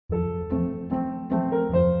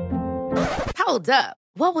Hold up.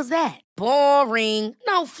 What was that? Boring.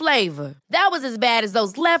 No flavor. That was as bad as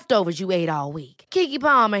those leftovers you ate all week. Keke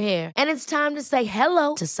Palmer here, and it's time to say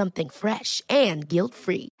hello to something fresh and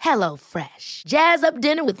guilt-free. Hello Fresh. Jazz up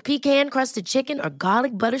dinner with pecan-crusted chicken or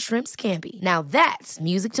garlic butter shrimp scampi. Now that's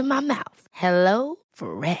music to my mouth. Hello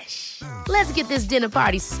Fresh. Let's get this dinner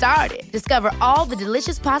party started. Discover all the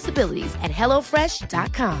delicious possibilities at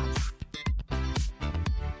hellofresh.com.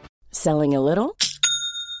 Selling a little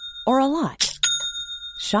or a lot?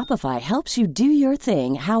 Shopify helps you do your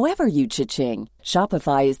thing however you cha-ching.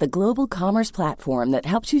 Shopify is the global commerce platform that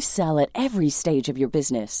helps you sell at every stage of your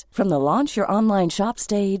business. From the launch your online shop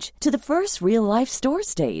stage to the first real-life store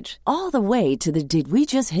stage, all the way to the did we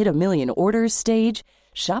just hit a million orders stage.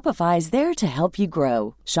 Shopify is there to help you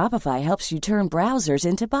grow. Shopify helps you turn browsers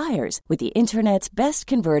into buyers with the internet's best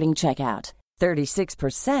converting checkout.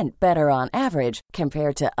 36% better on average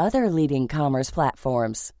compared to other leading commerce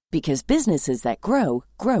platforms. Because businesses that grow,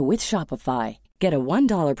 grow with Shopify. Get a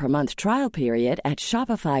 $1 per month trial period at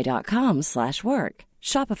shopify.com/work.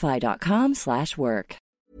 Shopify.com/work.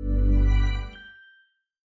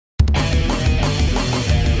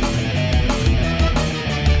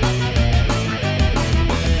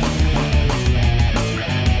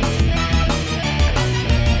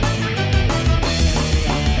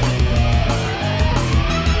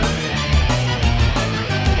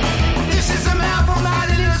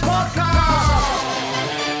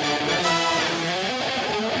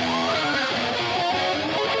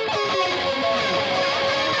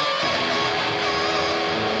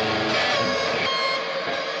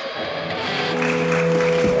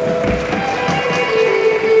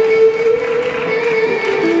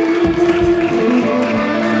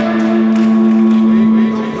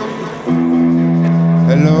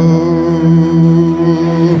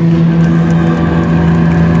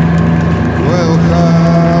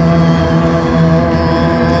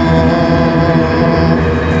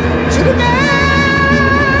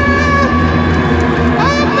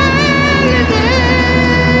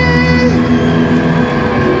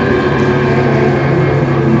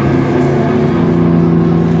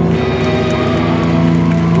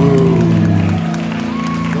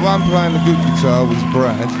 Was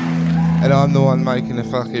Brad, and I'm the one making the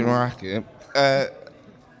fucking racket.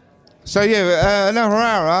 Another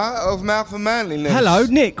hour of Mouth and Manliness. Hello,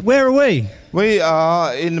 Nick. Where are we? We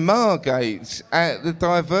are in Margate at the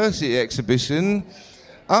Diversity Exhibition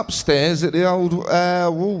upstairs at the old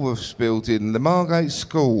Woolworths building, the Margate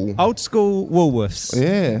School. Old school Woolworths.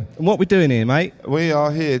 Yeah. And what are we doing here, mate? We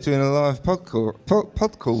are here doing a live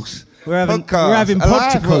podcast. We're having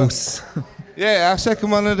podcast. Yeah, our second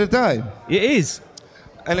one of the day. It is.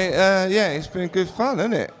 And it's been good fun,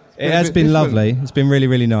 hasn't it? It has been lovely. It's been really,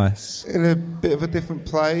 really nice. In a bit of a different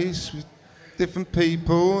place, with different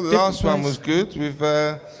people. The last one was good, with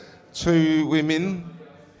 2 women.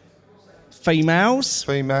 Females,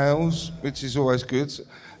 which is always good.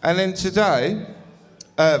 And then today,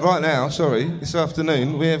 this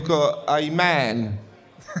afternoon, we have got a man.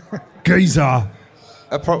 Geezer.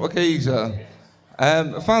 A proper geezer.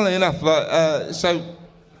 Funnily enough,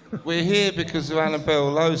 we're here because of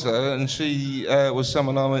Annabelle Loza, and she was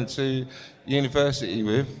someone I went to university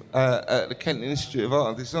with at the Kempt Institute of Art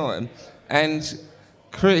and Design. And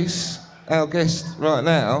Chris, our guest right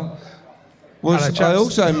now, I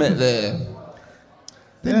also met there.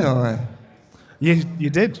 Didn't I? You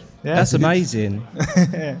did. Yeah. That's amazing.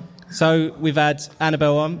 So we've had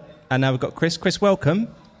Annabelle on, and now we've got Chris. Chris, welcome.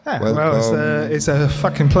 Yeah, it's a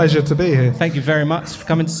fucking pleasure to be here. Thank you very much for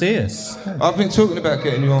coming to see us. I've been talking about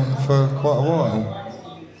getting you on for quite a while.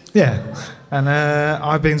 Yeah, and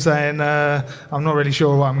I've been saying I'm not really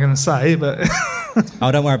sure what I'm going to say, but...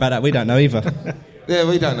 Oh, don't worry about that. We don't know either. Yeah,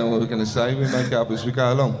 we don't know what we're going to say. We make it up as we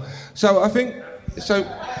go along. So I think...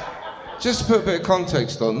 just to put a bit of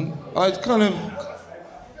context on, I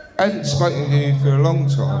hadn't spoken to you for a long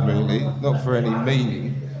time, really, not for any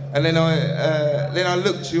meaning. And then I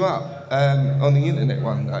looked you up on the internet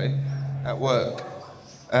one day at work,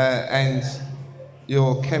 and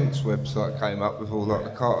your Kempt website came up with all like the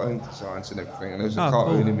cartoon designs and everything, and there was a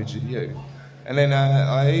cartoon image of you. And then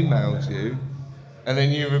I emailed you, and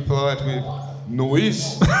then you replied with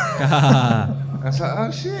noise. I was like,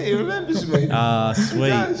 oh shit, he remembers me. Ah,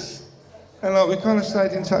 sweet. And we kind of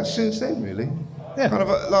stayed in touch since then, really. Yeah. Kind of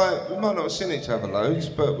we might not have seen each other loads,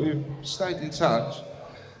 but we've stayed in touch.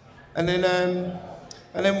 And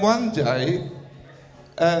then one day,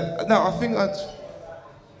 I think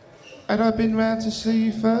had I been round to see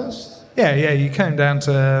you first? Yeah, you came down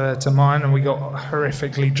to mine and we got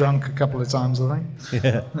horrifically drunk a couple of times, I think.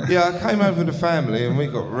 Yeah, I came over with the family and we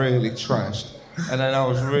got really trashed. And then I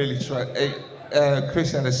was really trashed.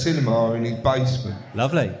 Chris had a cinema in his basement.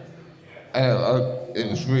 Lovely. And it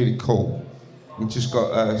was really cool. We just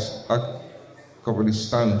got I got really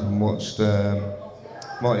stoned and watched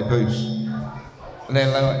Mighty Boots. And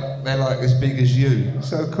they're like as big as you.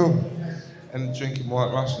 So cool. And drinking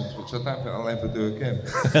White Russians, which I don't think I'll ever do again.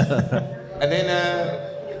 And then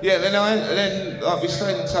like we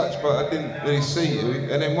stayed in touch, but I didn't really see you.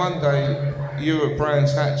 And then one day you were at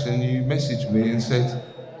Brands Hatch and you messaged me and said,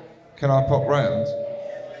 "Can I pop round?"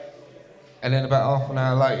 And then about half an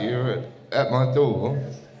hour later you were at my door,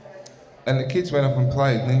 and the kids went up and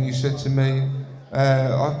played. And then you said to me,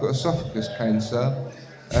 "I've got esophagus cancer.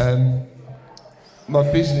 My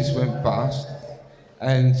business went bust,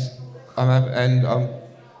 and I'm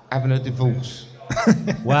having a divorce."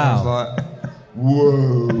 Wow. I was like,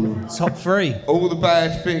 whoa. Top 3. All the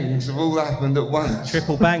bad things have all happened at once.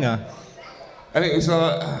 Triple banger. And it was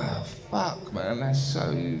like, oh, fuck, man, that's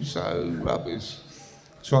so rubbish.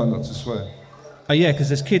 Try not to swear. Oh, yeah, because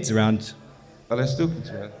there's kids around. But they still can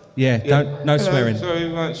swear. Yeah, no Hello, swearing. Sorry,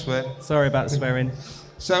 we won't swear. Sorry about the swearing.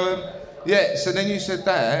 So, so then you said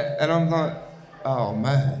that, and I'm like, oh,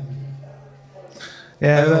 man.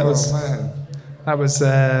 Yeah, Man. that was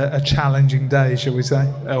a challenging day, shall we say,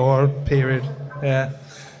 or a period. Yeah.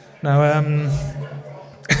 No.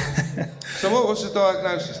 So what was the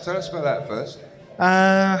diagnosis? Tell us about that first.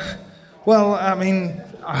 Well, I mean,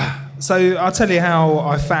 so I'll tell you how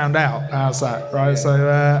I found out. How's that, right? Yeah. So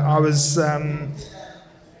I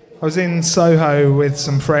was in Soho with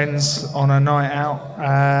some friends on a night out,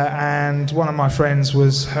 and one of my friends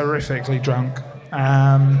was horrifically drunk.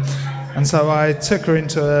 And so I took her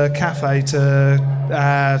into a cafe to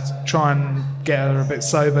try and get her a bit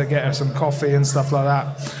sober, get her some coffee and stuff like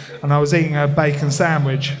that. And I was eating a bacon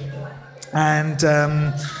sandwich, and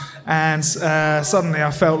suddenly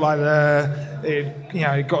I felt like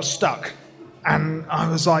it got stuck. And I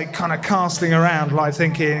was like kind of casting around, like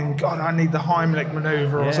thinking, God, I need the Heimlich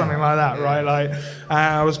maneuver or something like that, right? Like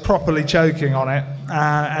I was properly choking on it,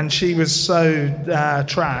 and she was so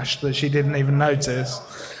trashed that she didn't even notice.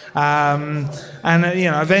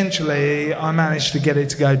 Eventually I managed to get it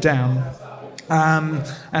to go down.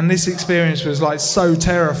 And this experience was like so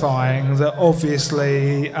terrifying that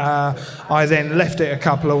obviously I then left it a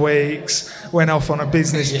couple of weeks, went off on a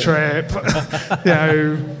business trip,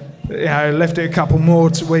 left it a couple more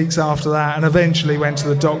weeks after that, and eventually went to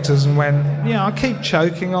the doctors and went, I keep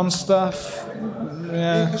choking on stuff.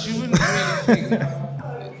 Yeah, because you wouldn't really think,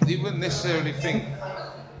 you wouldn't necessarily think,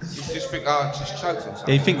 you just think, just choked on something.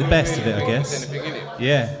 Yeah, you think the best of it, I guess. There's anything in it.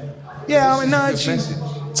 Yeah. Yeah, I mean, no,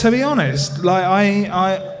 to be honest, like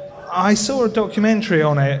I saw a documentary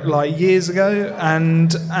on it like years ago,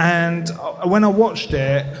 and when I watched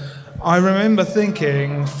it, I remember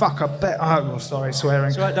thinking, "Fuck, I bet." Oh, sorry, swearing.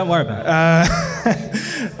 It's all right, don't worry about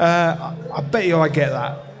it. I bet you I get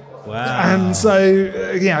that. Wow. And so,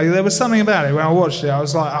 there was something about it when I watched it. I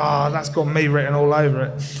was like, that's got me written all over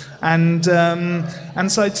it. And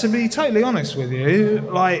so, to be totally honest with you,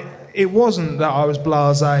 like, it wasn't that I was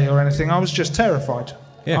blasé or anything. I was just terrified.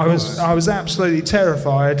 Yeah, I was absolutely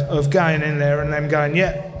terrified of going in there and them going,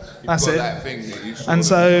 that's it. That thing that you saw. And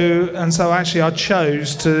so actually I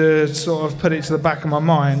chose to sort of put it to the back of my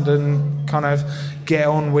mind and kind of get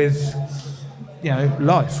on with,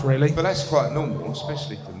 life, really. But that's quite normal,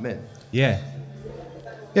 especially for men. Yeah.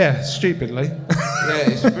 Yeah, stupidly. Yeah,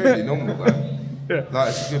 it's really normal though. Yeah. Like,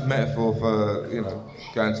 it's a good metaphor for,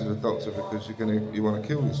 going to the doctor because you want to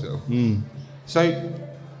kill yourself. Mm.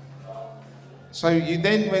 So you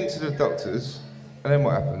then went to the doctors, and then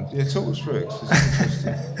what happened? Yeah, talk us through it, 'cause it's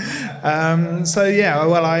interesting.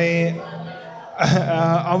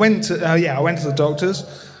 I went to the doctors.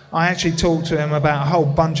 I actually talked to him about a whole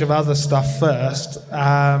bunch of other stuff first,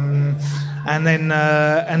 and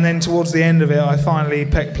then towards the end of it, I finally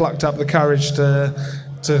plucked up the courage to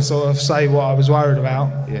sort of say what I was worried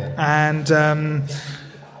about. Yeah.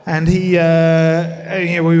 And he,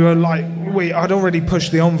 we were like, I'd already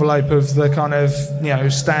pushed the envelope of the kind of,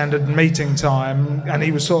 standard meeting time, and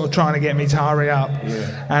he was sort of trying to get me to hurry up.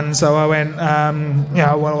 Yeah. And so I went,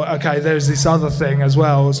 okay, there's this other thing as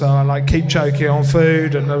well. So I keep choking on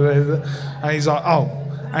food, and he's like,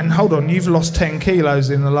 and hold on, you've lost 10 kilos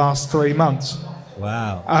in the last 3 months.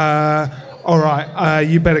 Wow. All right,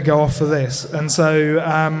 you better go off for this. And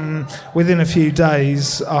so within a few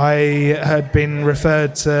days, I had been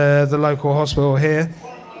referred to the local hospital here,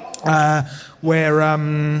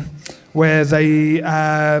 where they,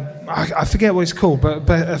 I forget what it's called, but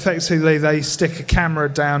effectively they stick a camera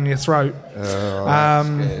down your throat. That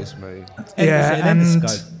scares me. Yeah, and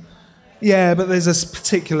Yeah, but there's a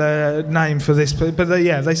particular name for this. But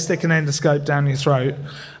they stick an endoscope down your throat,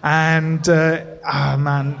 and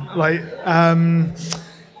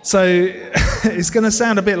so it's going to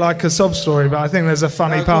sound a bit like a sob story, but I think there's a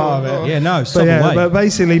funny part of it. Yeah, no, sob away. But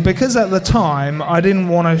basically, because at the time I didn't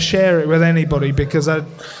want to share it with anybody because I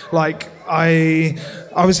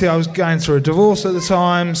was going through a divorce at the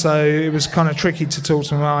time, so it was kind of tricky to talk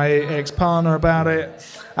to my ex-partner about it.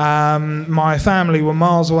 My family were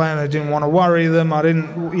miles away, and I didn't want to worry them. I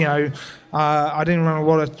didn't really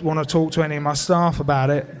want to talk to any of my staff about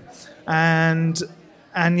it, and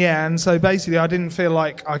so basically I didn't feel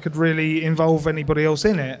like I could really involve anybody else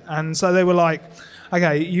in it. And so they were like,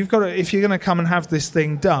 okay, if you're going to come and have this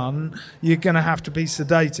thing done, you're going to have to be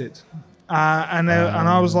sedated. And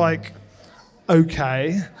I was like,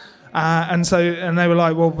 okay. And they were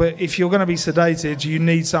like, well, but if you're going to be sedated, you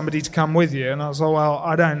need somebody to come with you. And I was like, well,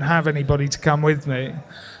 I don't have anybody to come with me.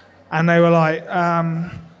 And they were like,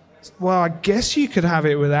 well, I guess you could have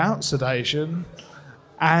it without sedation.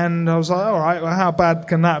 And I was like, all right, well, how bad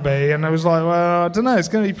can that be? And I was like, well, I don't know, it's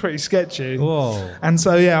going to be pretty sketchy. Whoa. And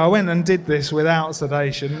so, I went and did this without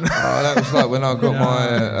sedation. That was like when I got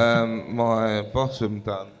my bottom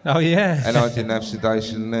done. Oh, yeah. And I didn't have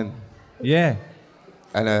sedation then. Yeah.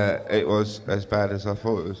 And it was as bad as I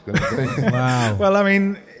thought it was going to be. Wow. Well, I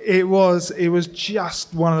mean, it was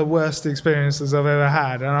just one of the worst experiences I've ever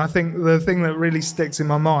had. And I think the thing that really sticks in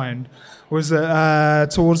my mind was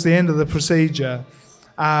that towards the end of the procedure,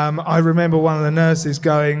 I remember one of the nurses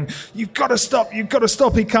going, you've got to stop, he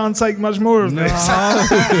can't take much more of this.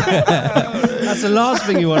 That's the last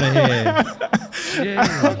thing you want to hear. Yeah.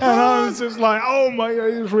 And I was just like, oh my God,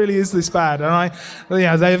 it really is this bad. And they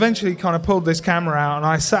eventually kind of pulled this camera out, and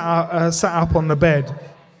I sat up on the bed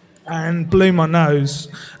and blew my nose,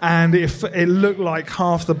 and it looked like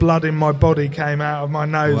half the blood in my body came out of my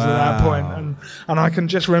nose at that point. And I can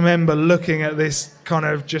just remember looking at this kind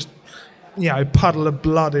of just, puddle of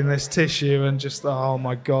blood in this tissue, and just, oh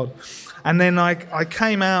my God. And then I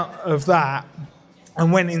came out of that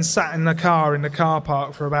and went and sat in the car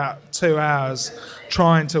park for about 2 hours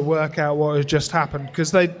trying to work out what had just happened,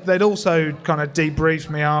 because they'd also kind of debriefed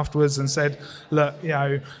me afterwards and said, look,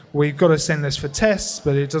 we've got to send this for tests,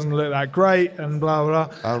 but it doesn't look that great, and blah blah.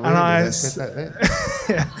 Oh, really? And I said that then?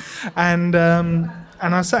 yeah.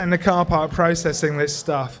 And I sat in the car park processing this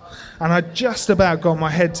stuff, and I just about got my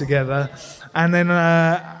head together. And then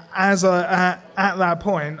at that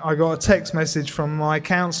point, I got a text message from my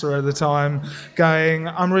counsellor at the time going,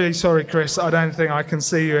 I'm really sorry, Chris, I don't think I can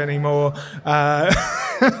see you anymore.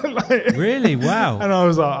 Really? Wow. And I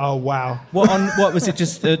was like, oh, wow. What was it,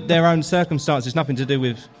 just their own circumstances, nothing to do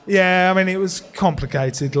with... Yeah, I mean, it was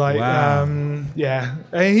complicated. Wow.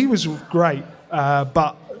 He was great,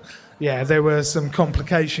 but... Yeah, there were some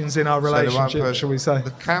complications in our relationship, shall we say. The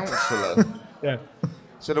counsellor? Yeah.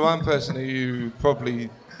 So the one person who you probably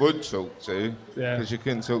would talk to, because you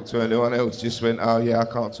couldn't talk to anyone else, just went, oh, yeah, I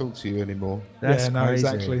can't talk to you anymore. That's crazy.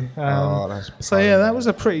 Exactly. That's so, that was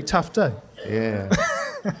a pretty tough day. Yeah.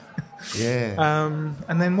 Yeah.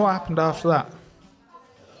 And then what happened after that?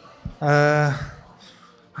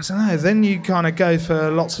 I don't know, then you kind of go for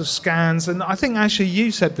lots of scans, and I think actually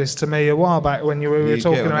you said this to me a while back when we were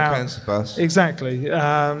talking about... the cancer bus. Exactly.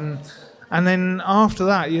 And then after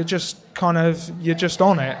that, you're just on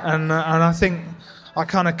it, and I think I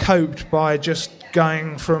kind of coped by just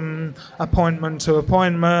going from appointment to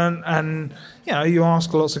appointment, and you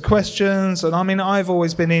ask lots of questions, and I mean I've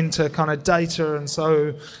always been into kind of data, and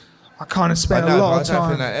so I kind of spent a lot of time... I don't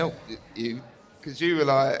think that helped you, because you were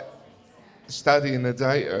like studying the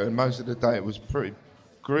data, and most of the data was pretty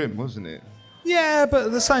grim, wasn't it? Yeah, but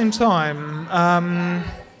at the same time, I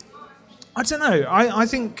don't know. I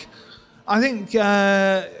think. I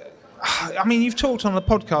mean, you've talked on the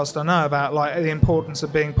podcast, I know, about the importance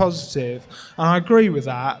of being positive, and I agree with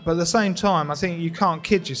that. But at the same time, I think you can't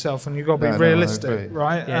kid yourself, and you've got to be realistic,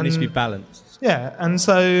 right? Yeah, it needs to be balanced. Yeah, and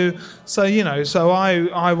so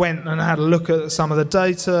I went and had a look at some of the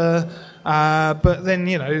data. But then,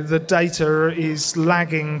 the data is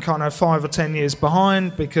lagging kind of 5 or 10 years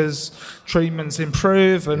behind because treatments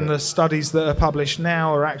improve, and the studies that are published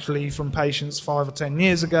now are actually from patients 5 or 10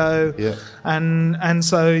 years ago. Yeah. And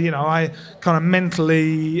so, I kind of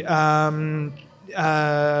mentally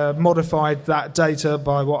modified that data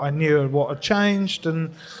by what I knew and what had changed,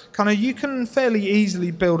 and kind of you can fairly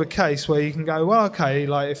easily build a case where you can go, well, okay,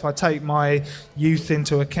 if I take my youth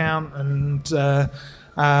into account and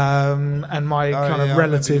my kind of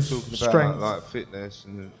relative strength, like fitness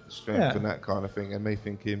and strength and that kind of thing, and me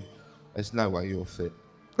thinking, there's no way you're fit.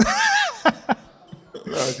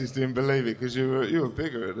 I just didn't believe it because you were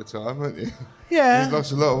bigger at the time, weren't you? Yeah. You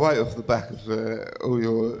lost a lot of weight off the back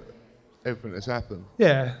of everything that's happened.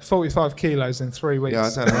 Yeah, 45 kilos in 3 weeks. Yeah, I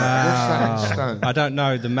don't know. What's that in stone? I don't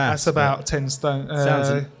know the maths. That's about 10 stone.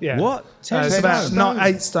 Yeah. What? 10 It's about stone? not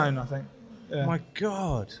 8 stone, I think. Yeah. My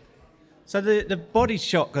God. So the body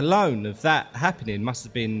shock alone of that happening must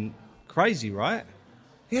have been crazy, right?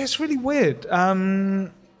 Yeah, it's really weird. I mean,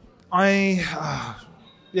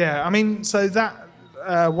 so that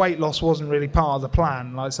weight loss wasn't really part of the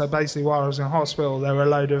plan. Like, so basically, while I was in hospital, there were a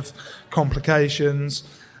load of complications,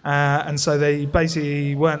 and so they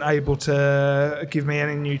basically weren't able to give me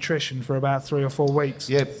any nutrition for about 3 or 4 weeks.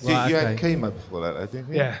 Yeah, Right, you okay. had chemo before that,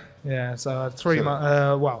 didn't you? Yeah. So I had 3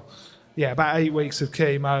 months. About 8 weeks of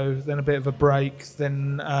chemo, then a bit of a break,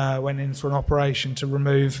 then went in for an operation to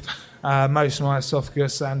remove most of my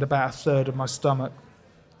esophagus and about a third of my stomach,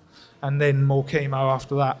 and then more chemo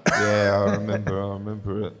after that. Yeah, I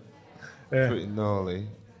remember it. Yeah. Pretty gnarly.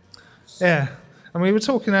 Yeah, and we were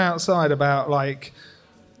talking outside about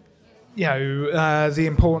the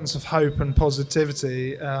importance of hope and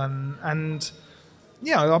positivity, and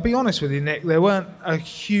I'll be honest with you, Nick, there weren't a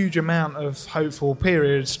huge amount of hopeful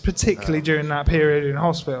periods, particularly during that period in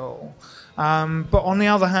hospital. But on the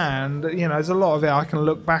other hand, there's a lot of it I can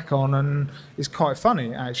look back on and it's quite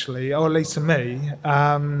funny, actually, or at least to me.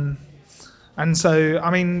 And so, I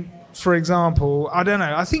mean, for example, I don't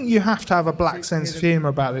know, I think you have to have a black sense of humour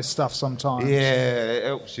about this stuff sometimes. Yeah, it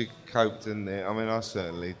helps you cope, doesn't it? I mean, I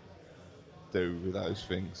certainly do with those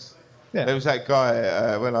things. Yeah. There was that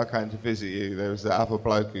guy, when I came to visit you, there was that other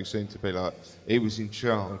bloke who seemed to be like, he was in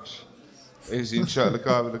charge. He was in charge. The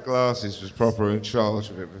guy with the glasses was proper in charge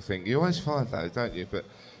of everything. You always find that, don't you? But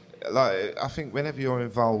I think whenever you're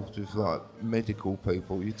involved with medical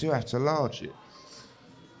people, you do have to large it.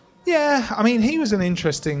 Yeah, I mean, he was an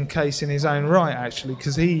interesting case in his own right, actually,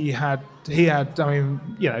 because he had. I mean,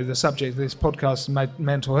 the subject of this podcast is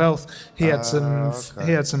mental health. He had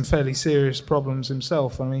some fairly serious problems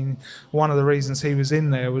himself. I mean, one of the reasons he was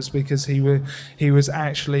in there was because he was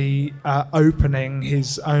actually opening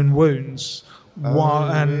his own wounds,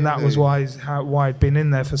 and that was why he'd been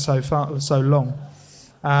in there for so long.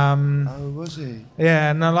 Was he?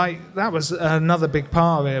 Yeah, and that was another big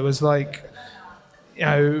part of it. Was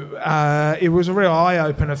it was a real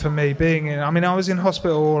eye-opener for me being in. I mean, I was in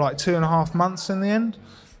hospital 2.5 months in the end,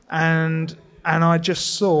 and I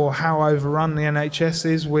just saw how overrun the NHS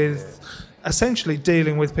is with essentially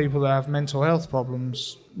dealing with people that have mental health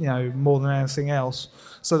problems, more than anything else.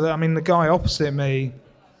 So that, I mean, the guy opposite me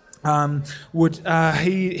he'd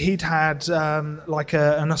had an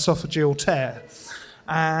esophageal tear,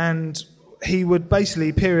 and he would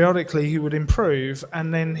basically periodically he would improve,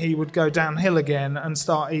 and then he would go downhill again and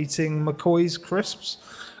start eating McCoy's crisps,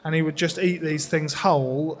 and he would just eat these things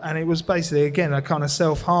whole, and it was basically again a kind of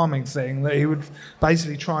self-harming thing that he would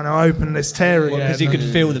basically trying to open this tear again. Because you could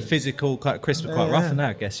feel the physical crisps were quite rough in that,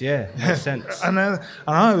 I guess. Yeah, makes sense. And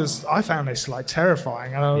I found this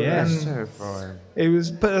terrifying. It's terrifying. It was,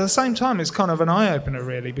 but at the same time, it's kind of an eye-opener,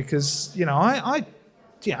 really, because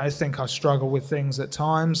I think I struggle with things at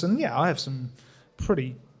times, and I have some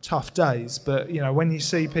pretty tough days. But when you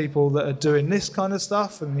see people that are doing this kind of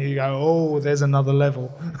stuff, and you go, "Oh, there's another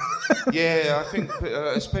level." Yeah, I think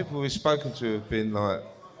as people we've spoken to have been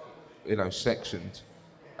sectioned,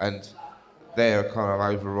 and their kind of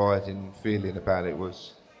overriding feeling about it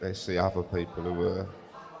was they see other people who were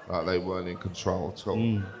they weren't in control at all,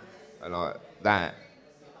 and that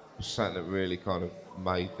was something that really kind of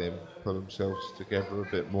made them pull themselves together a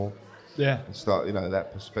bit more. Yeah. And start,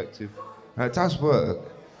 that perspective. And it does work.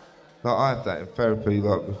 I have that in therapy,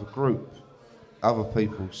 with a group. Other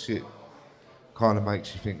people's shit kind of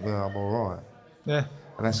makes you think, well, I'm all right. Yeah.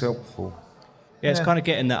 And that's helpful. Yeah, it's kind of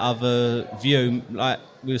getting that other view, like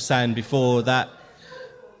we were saying before, that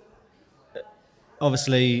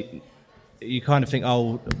obviously you kind of think,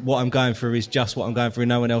 oh, what I'm going through is just what I'm going through,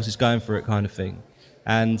 no one else is going through it, kind of thing.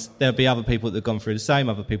 And there'll be other people that have gone through the same,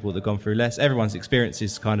 other people that have gone through less. Everyone's experience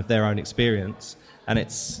is kind of their own experience, and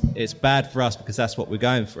it's bad for us because that's what we're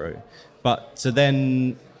going through. But to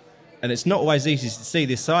then, and it's not always easy to see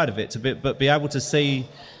this side of it, but be able to see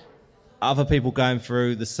other people going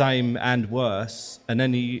through the same and worse, and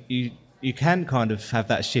then you can kind of have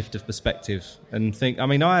that shift of perspective and think. I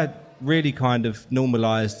mean, I really kind of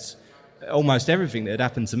normalised almost everything that had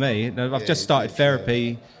happened to me. I've just started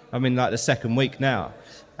therapy. I'm in the second week now,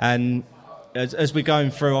 and as we're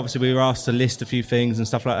going through, obviously we were asked to list a few things and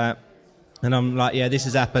stuff like that, And I'm like, yeah, this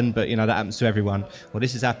has happened, but, that happens to everyone. Well,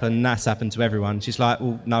 this has happened, that's happened to everyone. She's like,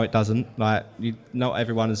 well, no, it doesn't. Like, not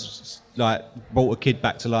everyone has, brought a kid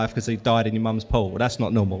back to life because he died in your mum's pool. Well, that's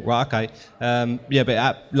not normal. Right, okay. Yeah,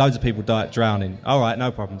 but loads of people die drowning. All right,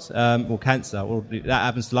 no problems. Well, cancer, well, that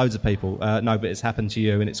happens to loads of people. No, but it's happened to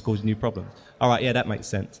you and it's causing you problems. All right, yeah, that makes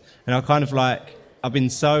sense. And I kind of I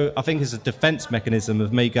think it's a defence mechanism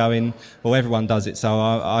of me going, well, everyone does it, so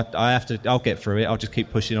I'll get through it, I'll just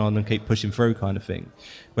keep pushing on and keep pushing through kind of thing.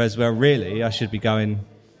 Whereas, well, really, I should be going,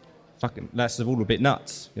 fucking, that's all a bit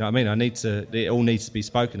nuts. You know what I mean? It all needs to be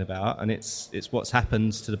spoken about, and it's what's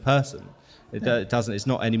happened to the person. It's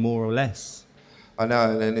not any more or less. I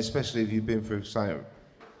know, and then especially if you've been through something,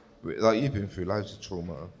 like you've been through loads of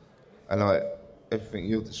trauma, and everything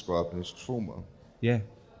you're describing is trauma. Yeah.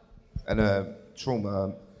 And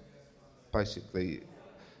trauma, basically,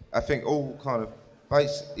 I think all kind of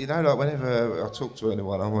whenever I talk to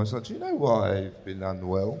anyone, I'm always like, do you know why I've been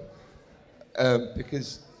unwell?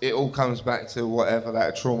 Because it all comes back to whatever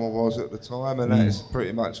that trauma was at the time, and that is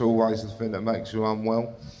pretty much always the thing that makes you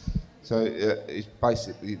unwell. So it's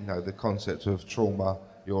basically, the concept of trauma,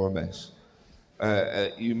 you're a mess.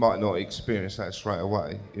 You might not experience that straight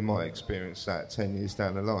away. You might experience that 10 years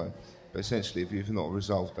down the line. But essentially, if you've not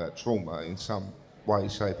resolved that trauma in some way,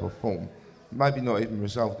 shape or form, maybe not even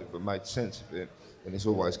resolved it, but made sense of it, then it's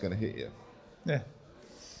always going to hit you. Yeah.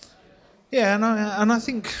 Yeah, and I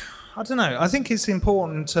think, I don't know, I think it's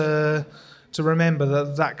important to remember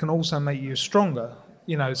that can also make you stronger.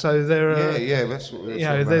 So there are... Yeah, that's what we were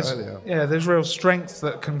talking about earlier. Yeah, there's real strength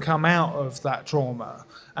that can come out of that trauma.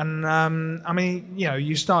 And,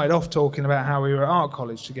 you started off talking about how we were at art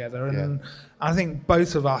college together, and I think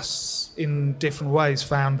both of us, in different ways,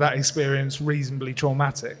 found that experience reasonably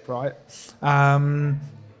traumatic, right? Yeah,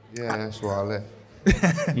 that's why I left.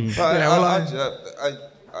 But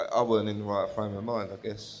I weren't in the right frame of mind, I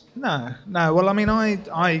guess. No. Well,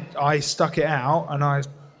 I stuck it out, and I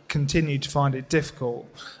continued to find it difficult.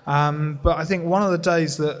 But I think one of the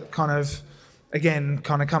days that kind of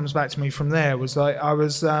comes back to me from there was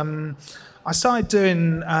I started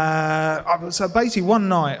doing... so basically one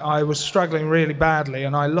night I was struggling really badly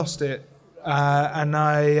and I lost it. And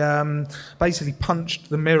I basically punched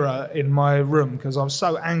the mirror in my room because I was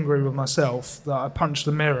so angry with myself that I punched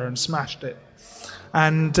the mirror and smashed it.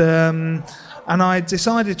 And I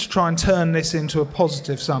decided to try and turn this into a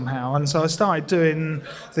positive somehow. And so I started doing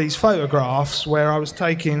these photographs where I was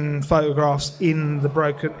taking photographs in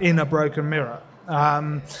a broken mirror.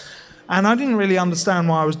 And I didn't really understand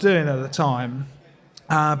what I was doing at the time.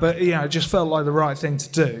 But, it just felt like the right thing to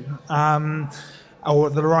do. Or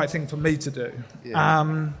the right thing for me to do.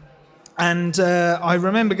 Yeah. I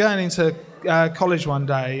remember going into college one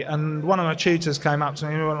day, and one of my tutors came up to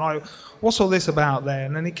me and went like, what's all this about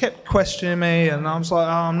then? And he kept questioning me, and I was like,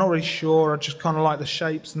 I'm not really sure. I just kind of like the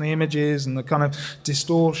shapes and the images and the kind of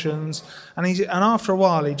distortions. And after a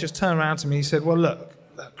while, he just turned around to me. He said, well, look,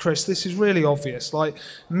 Chris, this is really obvious. Like,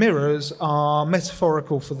 mirrors are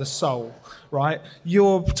metaphorical for the soul, right?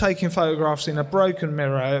 You're taking photographs in a broken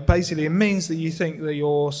mirror. Basically, it means that you think that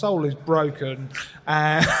your soul is broken.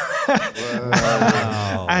 Wow.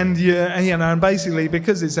 And basically,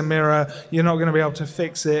 because it's a mirror, you're not going to be able to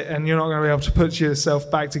fix it, and you're not going to be able to put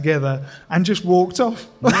yourself back together, and just walked off.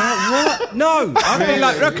 What? No! I'd be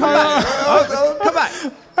like, come back. Come back.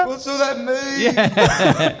 What's all that mean?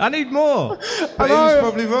 Yeah, I need more. But he was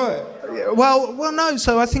probably right. Well, no.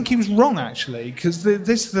 So I think he was wrong, actually, because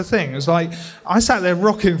this is the thing. It's like I sat there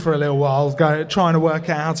rocking for a little while, trying to work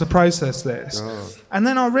out how to process this, and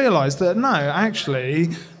then I realised that no, actually,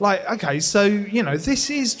 okay, so this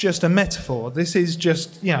is just a metaphor. This is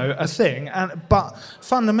just a thing, but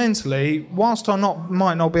fundamentally, whilst I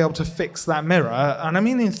might not be able to fix that mirror, and I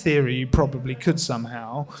mean in theory you probably could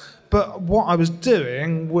somehow. But what I was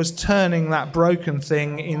doing was turning that broken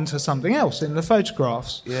thing into something else in the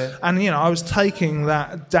photographs. Yeah. And, I was taking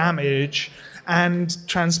that damage and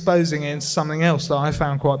transposing it into something else that I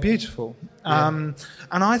found quite beautiful. Yeah.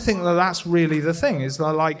 And I think that's really the thing, is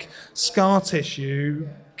that, scar tissue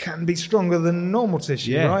can be stronger than normal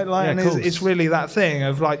tissue, right? It's really that thing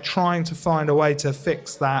of, trying to find a way to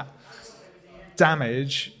fix that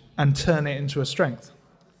damage and turn it into a strength.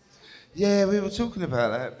 Yeah, we were talking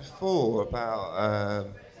about that before, about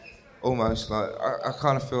almost I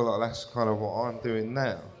kind of feel like that's kind of what I'm doing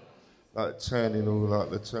now. Turning all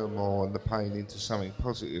the turmoil and the pain into something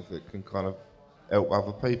positive that can kind of help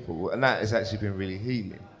other people. And that has actually been really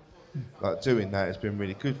healing. Doing that has been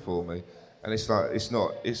really good for me. And it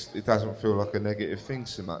doesn't feel like a negative thing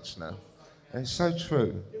so much now. And it's so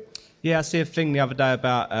true. Yeah, I see a thing the other day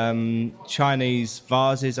about Chinese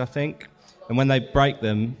vases, I think. and when they break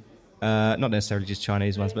them, not necessarily just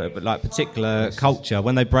Chinese ones, but like particular culture,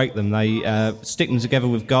 when they break them, they stick them together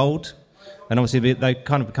with gold, and obviously they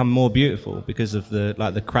kind of become more beautiful because of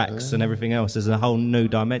the cracks and everything else. There's a whole new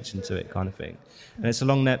dimension to it, kind of thing, and it's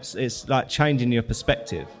along that. It's like changing your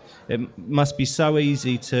perspective. It must be so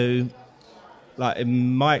easy to, like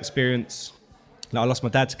in my experience, like I lost my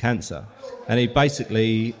dad to cancer, and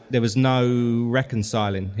there was no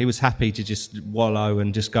reconciling. He was happy to just wallow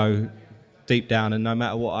and just go deep down, and no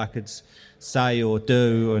matter what I could say or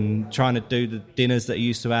do, and trying to do the dinners that he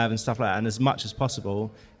used to have and stuff like that, and as much as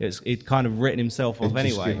possible, he'd kind of written himself off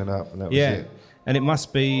anyway. Just given up, and that was it. And it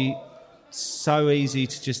must be so easy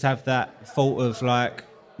to just have that thought of like,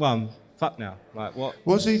 well, I'm fucked now. Like, what?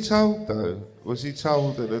 Was he told though? Was he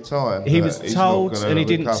told at the time? He was told, and he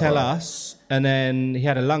didn't recover? tell us. And then he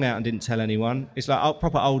had a lung out and didn't tell anyone. It's like a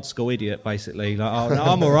proper old school idiot, basically. Like, oh, no,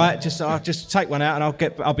 I'm all right. I'll just take one out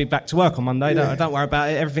and I'll be back to work on Monday. Don't worry about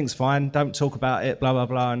it. Everything's fine. Don't talk about it. Blah blah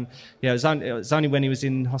blah. And it was only when he was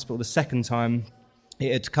in hospital the second time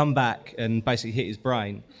it had come back and basically hit his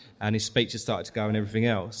brain, and his speech had started to go and everything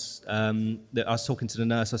else. That I was talking to the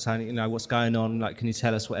nurse. I was saying, what's going on? Like, can you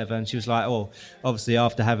tell us whatever? And she was like, oh, obviously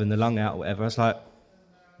after having the lung out or whatever. I was like,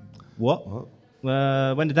 what?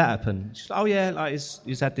 When did that happen? She's like, oh yeah, like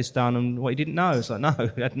he's had this done, and what, he didn't know? It's like, no,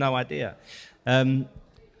 he had no idea. And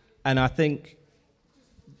I think,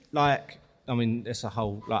 it's a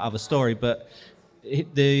whole other story, but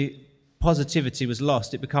the positivity was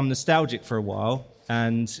lost. It became nostalgic for a while,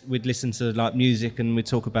 and we'd listen to music, and we'd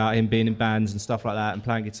talk about him being in bands and stuff like that, and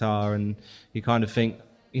playing guitar, and you kind of think,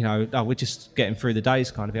 we're just getting through the days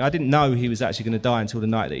kind of thing. I didn't know he was actually going to die until the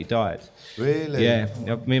night that he died. Really? Yeah.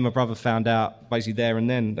 Me and my brother found out basically there and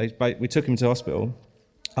then. We took him to hospital.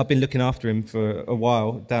 I've been looking after him for a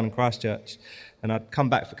while down in Christchurch, and I'd come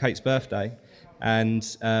back for Kate's birthday, and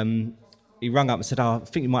he rung up and said, I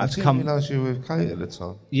think you might have to come. I didn't realise you were with Kate at the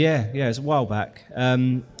time. Yeah, it was a while back.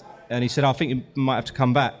 And he said, I think you might have to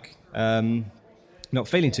come back. Not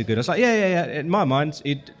feeling too good. I was like, yeah. In my mind,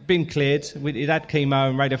 he'd been cleared. He'd had chemo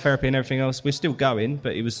and radiotherapy and everything else. We're still going,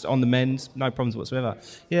 but he was on the mend, no problems whatsoever.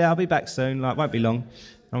 Yeah, I'll be back soon. Won't be long. And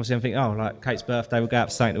obviously, I'm thinking, Kate's birthday, we'll go out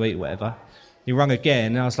for something to eat or whatever. He rung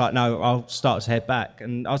again, and I was like, no, I'll start to head back.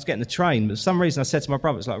 And I was getting the train, but for some reason I said to my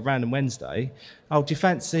brother, it's like a random Wednesday, do you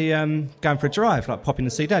fancy going for a drive, popping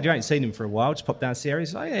to see Dad? You ain't seen him for a while, just pop down and see her.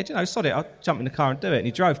 He's like, yeah, sod it, I'll jump in the car and do it. And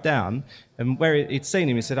he drove down, and where he'd seen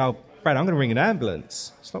him, he said, Brad, I'm going to ring an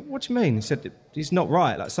ambulance. It's like, what do you mean? He said, he's not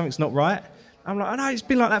right, something's not right. I'm like, I know, it's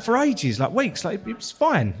been like that for ages, weeks, it's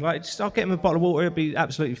fine. I'll get him a bottle of water, it'll be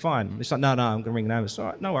absolutely fine. It's like, no, I'm going to ring an ambulance. All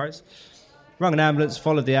right, no worries. Rung an ambulance,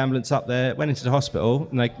 followed the ambulance up there, went into the hospital,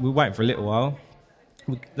 and we were waiting for a little while.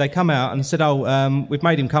 They come out and said, we've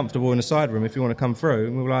made him comfortable in the side room if you want to come through.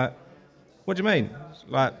 And we were like, what do you mean?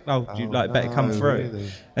 Better come through.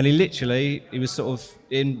 Really? And he was sort of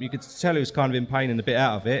you could tell he was kind of in pain and a bit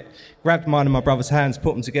out of it, grabbed mine and my brother's hands,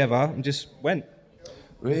 put them together, and just went.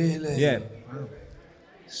 Really? Yeah.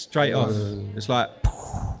 Straight off. It's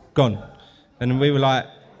gone. And we were like,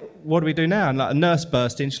 what do we do now? And a nurse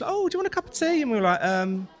burst in, she's like, oh, do you want a cup of tea? And we were like,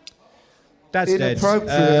 Dad's dead.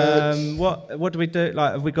 What do we do?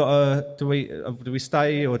 Have we got do we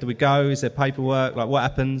stay or do we go? Is there paperwork? What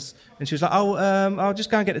happens? And she was like, I'll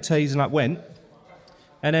just go and get the teas, and went.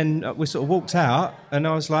 And then we sort of walked out, and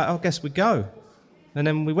I was like, I guess we go. And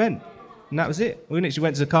then we went, and that was it. We literally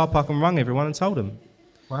went to the car park and rung everyone and told them.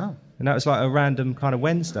 Wow. And that was a random kind of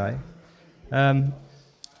Wednesday. And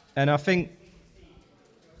I think,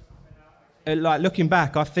 looking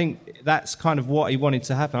back, I think that's kind of what he wanted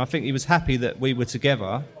to happen. I think he was happy that we were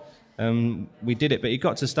together. We did it, but he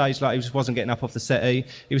got to a stage he just wasn't getting up off the settee.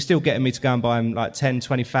 He was still getting me to go and buy him 10,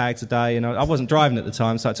 20 fags a day, and I wasn't driving at the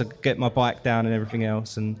time, so I had to get my bike down and everything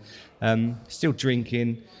else, and still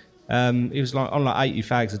drinking. He was on 80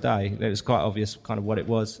 fags a day. It was quite obvious kind of what it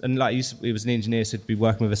was. And he was an engineer, so he'd be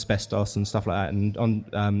working with asbestos and stuff like that. And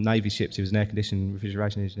on Navy ships, he was an air conditioning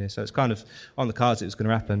refrigeration engineer. So it's kind of on the cards it was going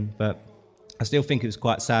to happen, but I still think it was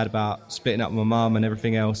quite sad about splitting up with my mum and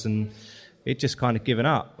everything else, and it just kind of given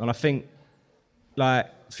up. And I think,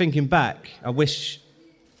 thinking back, I wish,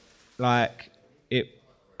 I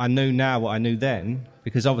knew now what I knew then,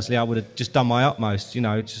 because obviously I would have just done my utmost,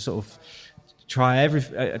 to sort of try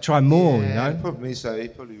more, The problem is that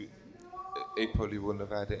he probably wouldn't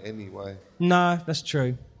have had it anyway. No, that's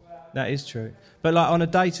true. That is true. But on a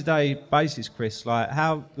day-to-day basis, Chris,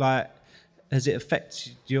 how has it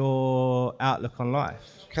affected your outlook on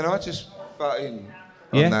life? Can I just butt in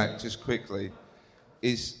on that just quickly?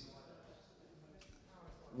 Is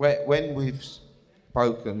when we've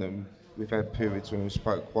spoken and we've had periods when we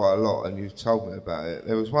spoke quite a lot, and you've told me about it.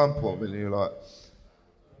 There was one point when you were like,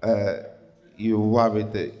 you were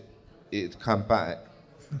worried that it'd come back,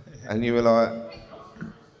 and you were like,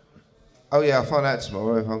 "Oh yeah, I'll find out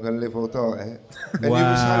tomorrow if I'm going to live or die." And you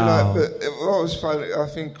were so like, but what was funny, I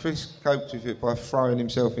think Chris coped with it by throwing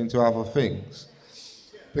himself into other things.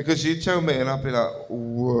 Because you'd tell me and I'd be like,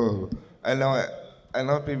 whoa. And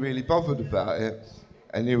I'd be really bothered about it.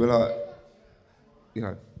 And you were like, you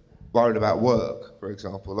know, worried about work, for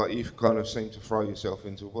example. Like you kind of seem to throw yourself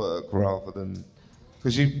into work rather than...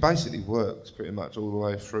 Because you basically worked pretty much all the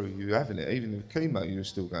way through you having it. Even with chemo, you were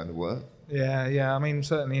still going to work. Yeah. I mean,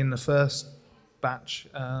 certainly in the first batch,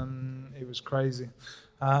 it was crazy.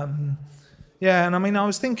 Yeah, and I mean, I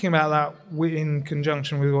was thinking about that in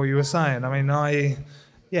conjunction with what you were saying. I mean, the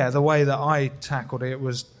way that I tackled it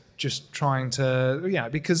was just trying to,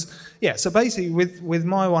 because, so basically with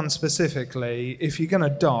my one specifically, if you're going to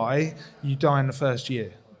die, you die in the first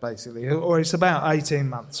year. Basically, or it's about 18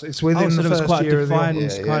 months. It's within the first year of the kind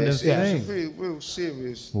of thing. It's a real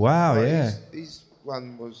serious. Wow, like, his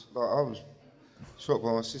one was like I was shot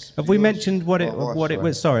by my sister. Have we mentioned what it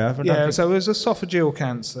was? Sorry, I don't so it was esophageal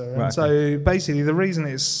cancer, and so basically the reason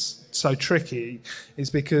it's so tricky is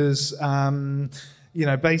because.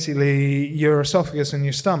 Basically your esophagus and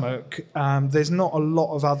your stomach. There's not a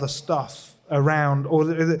lot of other stuff around,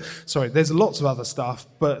 there's lots of other stuff,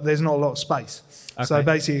 but there's not a lot of space. Okay. So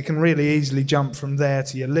basically, it can really easily jump from there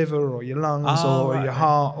to your liver or your lungs your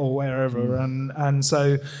heart or wherever, and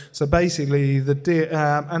so basically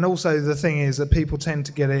and also the thing is that people tend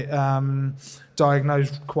to get it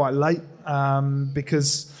diagnosed quite late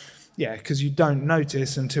because you don't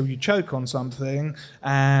notice until you choke on something,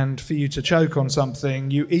 and for you to choke on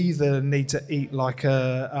something, you either need to eat like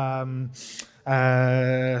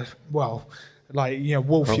wolf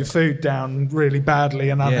your food down really badly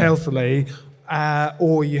and unhealthily.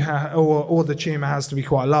 Or the tumour has to be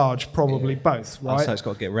quite large, probably both, right? So it's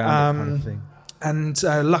got to get round kind of thing. And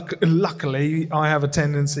luckily, I have a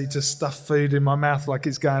tendency to stuff food in my mouth like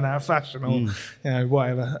it's going out of fashion or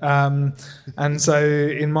whatever. And so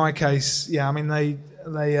in my case, I mean I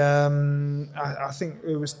think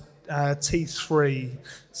it was T3,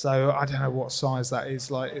 so I don't know what size that is.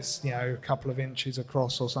 Like it's a couple of inches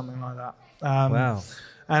across or something like that. Wow.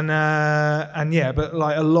 But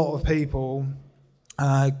like a lot of people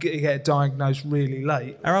get diagnosed really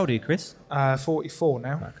late. How old are you, Chris? 44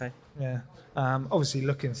 now. Okay. Yeah. Obviously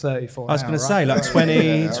looking 34 I was going to say, like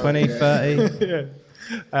 20, 30. Yeah.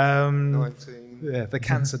 19. Yeah, the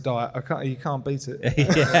cancer diet. You can't beat it.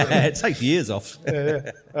 Yeah, it takes years off.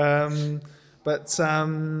 Yeah. But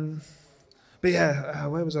where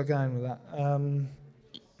was I going with that?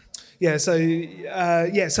 So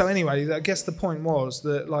anyway, I guess the point was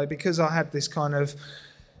that, like, because I had this kind of,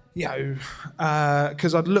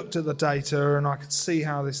 because I'd looked at the data and I could see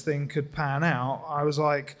how this thing could pan out, I was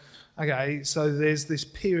like, okay, so there's this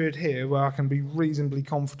period here where I can be reasonably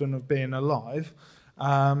confident of being alive,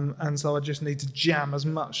 and so I just need to jam as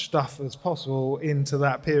much stuff as possible into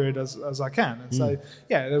that period as I can. And so,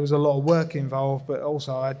 there was a lot of work involved, but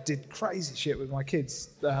also I did crazy shit with my kids.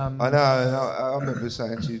 I know, I remember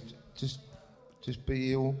saying to you, just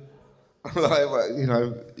be ill. Like,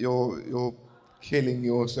 you're killing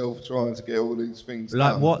yourself trying to get all these things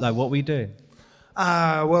like done. What, though? What were you doing?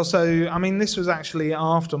 This was actually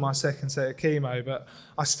after my second set of chemo, but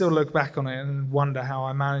I still look back on it and wonder how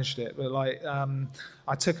I managed it. But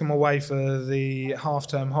I took them away for the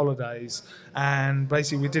half-term holidays, and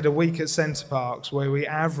basically we did a week at Centre Parks where we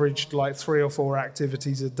averaged like 3 or 4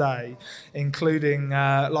 activities a day, including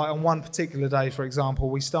on one particular day, for example,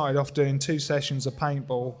 we started off doing 2 sessions of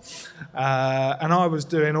paintball, and I was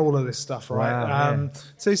doing all of this stuff, right? Wow,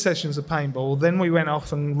 2 sessions of paintball, then we went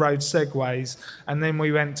off and rode segways, and then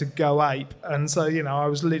we went to Go Ape, and so I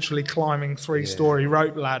was literally climbing 3-story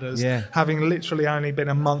rope ladders, having literally only been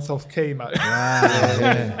a month off chemo. Wow.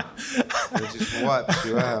 It just wipes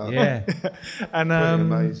you out. Yeah. And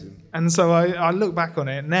amazing. And so I look back on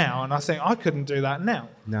it now and I think I couldn't do that now.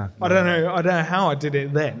 No. I don't know how I did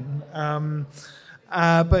it then.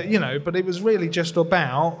 But it was really just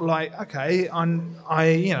about like, okay, I'm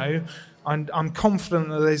confident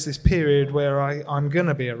that there's this period where I'm going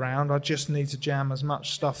to be around. I just need to jam as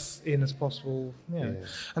much stuff in as possible. Yeah.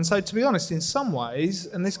 And so, to be honest, in some ways,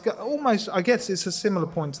 and this almost, I guess it's a similar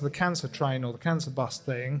point to the cancer train or the cancer bus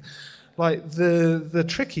thing, like the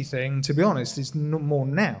tricky thing, to be honest, is more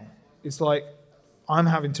now. It's like I'm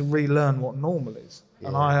having to relearn what normal is. Yeah.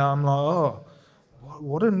 And I'm like,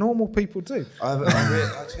 what do normal people do?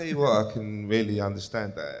 I tell you what, I can really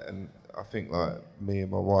understand that. And I think like me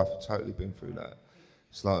and my wife have totally been through that.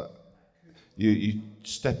 It's like you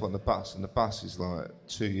step on the bus and the bus is like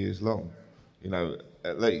 2 years long,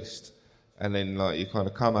 at least. And then like you kind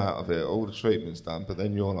of come out of it, all the treatment's done, but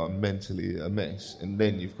then you're like mentally a mess. And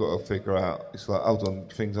then you've got to figure out, it's like, hold on,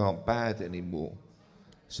 things aren't bad anymore.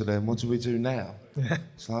 So then what do we do now? Yeah.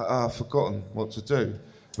 It's like, I've forgotten what to do.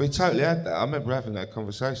 We totally had that. I remember having that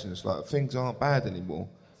conversation. It's like, things aren't bad anymore.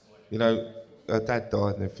 Her dad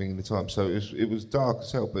died and everything at the time, so it was dark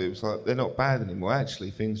as hell, but it was like, they're not bad anymore.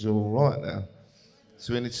 Actually, things are all right now.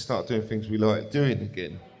 So we need to start doing things we like doing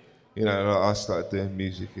again. Like I started doing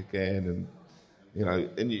music again,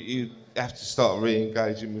 and you have to start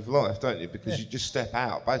re-engaging with life, don't you? Because you just step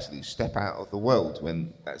out of the world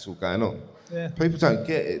when that's all going on. Yeah. People don't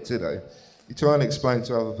get it, do they? You try and explain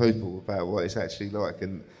to other people about what it's actually like,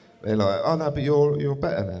 and they're like, "Oh no, but you're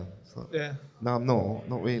better now." It's like, yeah. No, I'm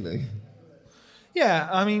not really. Yeah,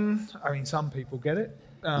 I mean, some people get it,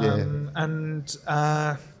 and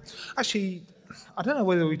actually, I don't know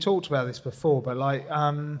whether we talked about this before, but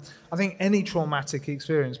I think any traumatic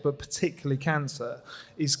experience, but particularly cancer,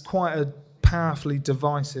 is quite a powerfully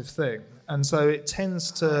divisive thing, and so it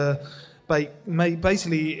tends to.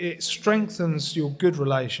 Basically, it strengthens your good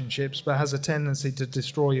relationships, but has a tendency to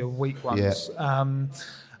destroy your weak ones. Yeah.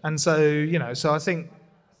 And so I think,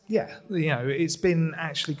 it's been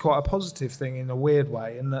actually quite a positive thing in a weird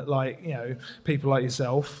way, in that, people like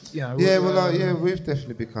yourself, we've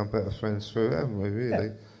definitely become better friends through it, haven't we, really?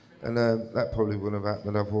 Yeah. And that probably wouldn't have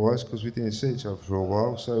happened otherwise, because we didn't see each other for a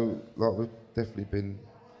while, so, we've definitely been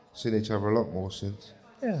seeing each other a lot more since.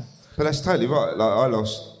 Yeah. But that's totally right. I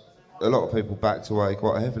lost a lot of people backed away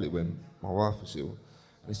quite heavily when my wife was ill.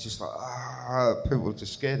 And it's just like, people are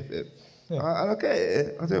just scared of it. Yeah. And I get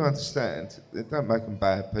it, I do understand. It don't make them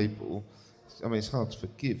bad people. I mean, it's hard to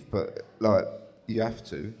forgive, but, you have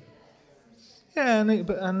to. Yeah,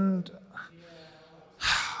 and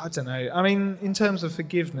I don't know. I mean, in terms of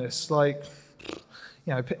forgiveness,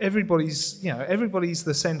 everybody's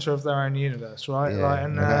the centre of their own universe, right? Yeah,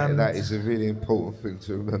 and that is a really important thing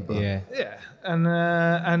to remember. Yeah, yeah,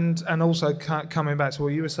 and also coming back to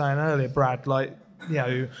what you were saying earlier, Brad,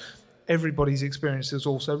 everybody's experience is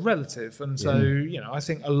also relative, and so I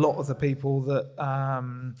think a lot of the people that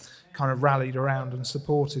kind of rallied around and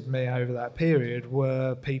supported me over that period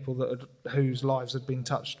were people whose lives had been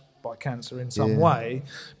touched by cancer in some way,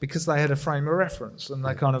 because they had a frame of reference and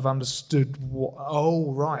they kind of understood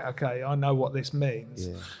I know what this means.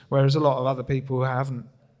 Yeah. Whereas a lot of other people who haven't,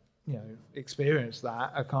 experienced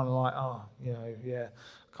that are kind of like, I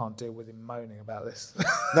can't deal with him moaning about this.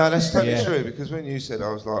 No, that's totally true, because when you said,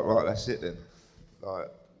 I was like, right, that's it then.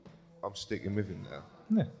 I'm sticking with him now.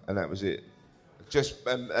 Yeah. And that was it.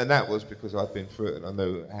 And that was because I'd been through it and I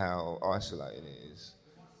knew how isolating it is.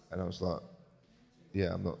 And I was like,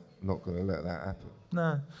 I'm not going to let that happen.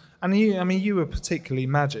 No. And you were particularly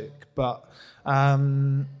magic, but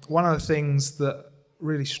one of the things that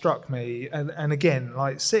really struck me, and again,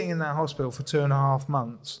 sitting in that hospital for 2.5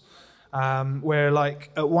 months, where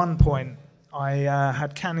at one point I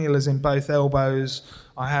had cannulas in both elbows,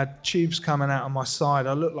 I had tubes coming out of my side,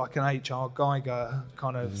 I looked like an H.R. Geiger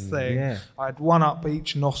kind of thing. Yeah. I had one up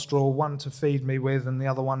each nostril, one to feed me with and the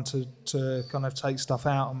other one to kind of take stuff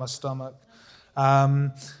out of my stomach.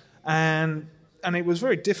 And it was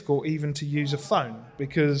very difficult even to use a phone,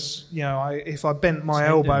 because if I bent my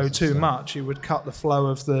elbow too much, it would cut the flow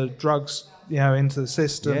of the drugs into the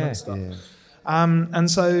system and stuff. Yeah.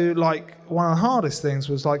 And so one of the hardest things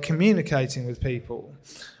was communicating with people.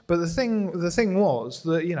 But the thing was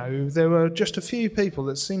that there were just a few people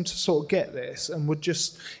that seemed to sort of get this and would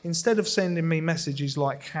just, instead of sending me messages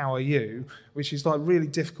like "How are you," which is really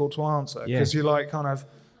difficult to answer because you're kind of,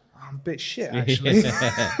 I'm a bit shit actually.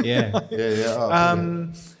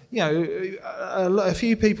 A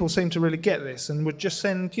few people seem to really get this and would just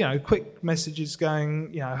send quick messages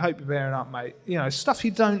going, hope you're bearing up, mate. Stuff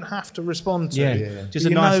you don't have to respond to. Yeah. Just a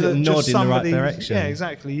nice little nod in the right direction. Yeah,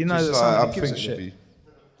 exactly. You know just that somebody I'm gives a shit. Of you.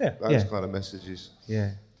 Yeah. Those kind of messages.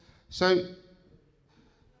 Yeah. So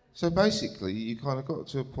basically, you kind of got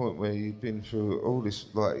to a point where you've been through all this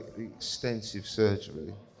extensive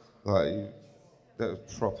surgery, that was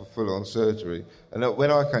proper full-on surgery. And when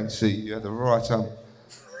I came to see you, you had the right hump.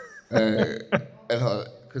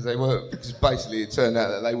 Because basically it turned out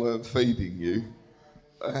that they weren't feeding you,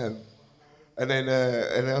 and then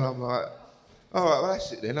I'm like, all right, well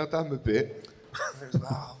that's it then, I've done my bit. And it was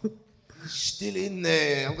like, it's still in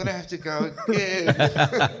there, I'm gonna have to go again.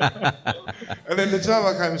 And then the time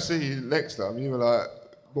I came to see you next time, you were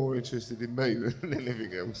more interested in me than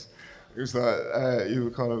anything else. It was you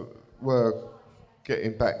were kind of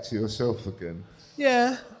getting back to yourself again.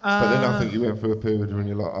 Yeah. But then I think you went through a period when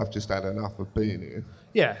you're like, I've just had enough of being here.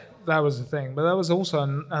 Yeah, that was the thing. But there was also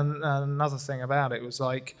another thing about it. Was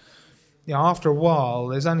like, you know, after a while,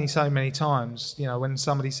 there's only so many times, you know, when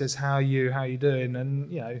somebody says, how you doing?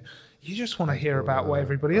 And, you know, you just want to hear about what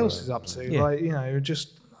everybody else is up to. Yeah. Like, you know,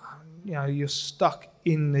 just, you know, you're stuck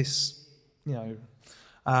in this, you know,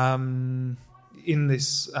 zone.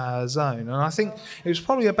 And I think it was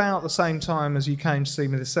probably about the same time as you came to see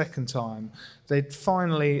me the second time. They'd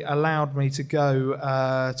finally allowed me to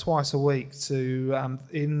go twice a week to,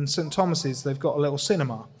 in St Thomas's, they've got a little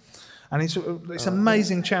cinema. And it's an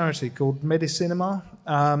amazing charity called Medicinema.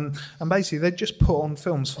 And basically they just put on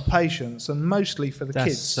films for patients and mostly for the kids.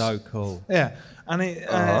 That's so cool. Yeah.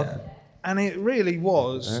 And it really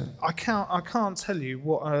was. Yeah. I can't tell you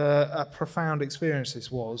what a profound experience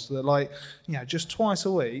this was. That, like, you know, just twice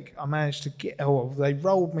a week, I managed to get. Oh, they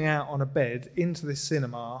rolled me out on a bed into this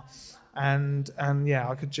cinema, and yeah,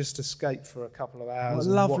 I could just escape for a couple of hours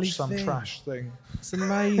and watch some trash thing. It's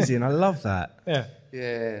amazing. I love that. Yeah.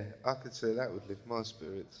 Yeah, I could say that would lift my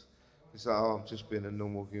spirits. It's like, I'm just being a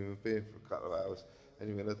normal human being for a couple of hours, and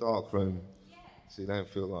you're in a dark room, so you don't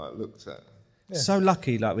feel like looked at. Yeah. So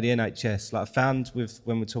lucky, like with the NHS. Like I found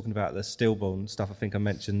when we're talking about the stillborn stuff, I think I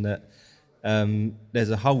mentioned that there's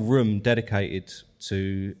a whole room dedicated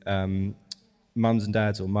to mums and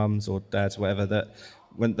dads, or mums or dads, whatever, that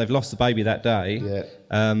when they've lost the baby that day,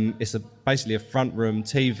 it's basically a front room,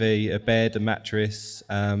 TV, a bed, a mattress,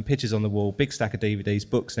 pictures on the wall, big stack of DVDs,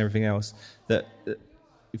 books and everything else. That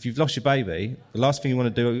if you've lost your baby, the last thing you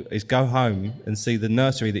want to do is go home and see the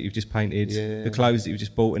nursery that you've just painted, the clothes that you've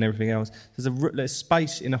just bought and everything else. There's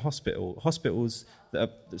space in a hospital. Hospitals,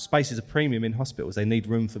 space is a premium in hospitals. They need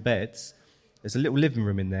room for beds. There's a little living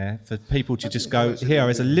room in there for people to just go, here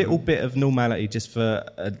is a little bit of normality just for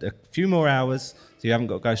a few more hours, so you haven't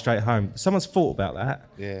got to go straight home. Someone's thought about that.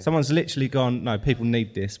 Yeah. Someone's literally gone, no, people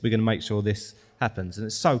need this. We're going to make sure this happens. And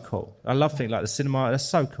it's so cool. I love things like the cinema. That's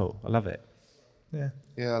so cool. I love it. Yeah.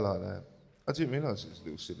 Yeah, I like that. I didn't realise it was a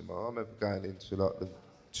little cinema. I remember going into like the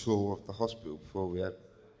tour of the hospital before we had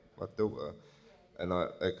my daughter, and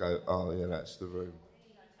they go, oh yeah, that's the room.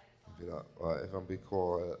 I'd be like, right, everyone be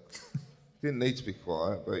quiet. Didn't need to be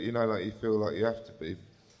quiet, but you know, like you feel like you have to be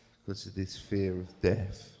because of this fear of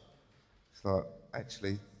death. It's like,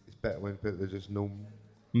 actually, it's better when people are just normal.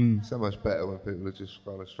 So much better when people are just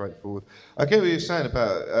kind of straightforward. I get what you're saying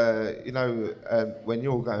about, you know, when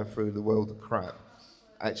you're going through the world of crap,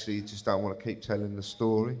 actually you just don't want to keep telling the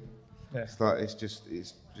story. Yeah. It's like it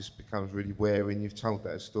just becomes really wearing. You've told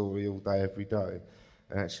that story all day, every day,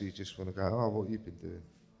 and actually you just want to go, oh, what have you been doing?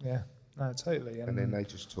 Yeah, no, totally. And then they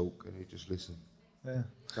just talk and you just listen. Yeah,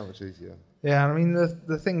 so much easier. Yeah, I mean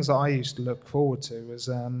the things that I used to look forward to was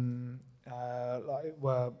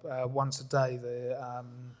once a day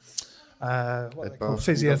what they call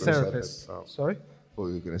physiotherapists. Sorry? I thought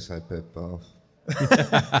you were going to say bed bath.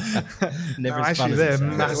 Never no, as actually, fun they're as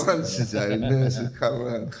massive. Once a day, nurses come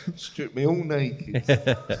around, strip me all naked.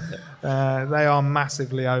 They are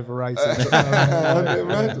massively overrated.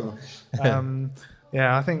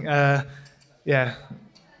 Yeah, I think,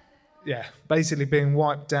 basically being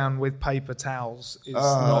wiped down with paper towels is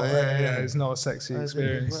is not a sexy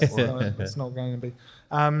experience. It's not going to be.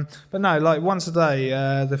 But no, like once a day,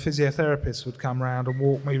 the physiotherapist would come round and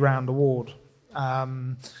walk me round the ward.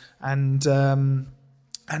 And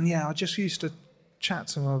yeah, I just used to chat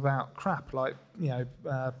to them about crap, like, you know,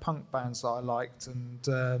 punk bands that I liked, and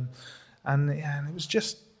it was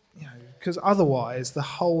just, you know, because otherwise the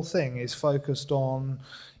whole thing is focused on,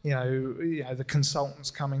 you know, the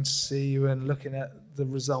consultants coming to see you and looking at the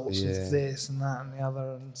results of this and that and the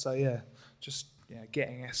other, and so just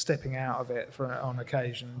stepping out of it on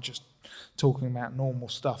occasion and just talking about normal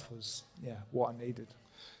stuff was what I needed.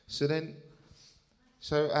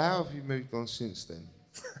 So how have you moved on since then?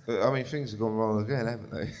 I mean, things have gone wrong again,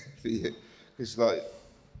 haven't they? For you? Because, like,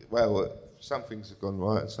 some things have gone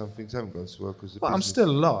right and some things haven't gone so well. I'm still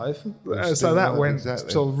alive, so that went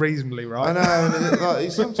sort of reasonably right. I know,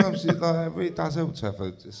 and sometimes it really does help to have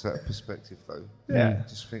that perspective, though. Yeah.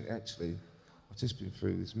 Just think, actually, I've just been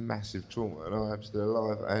through this massive trauma and I am still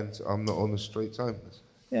alive and I'm not on the streets homeless.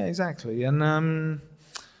 Yeah, exactly. And, I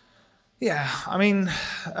mean,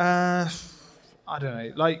 I don't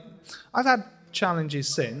know, like, I've had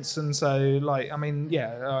challenges since, and so, like, I mean,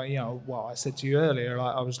 I said to you earlier,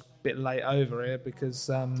 like, I was a bit late over here because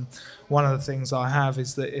one of the things I have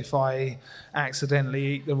is that if I accidentally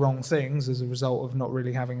eat the wrong things as a result of not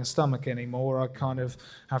really having a stomach anymore, I kind of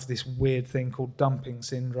have this weird thing called dumping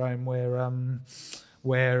syndrome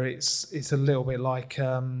where it's a little bit like,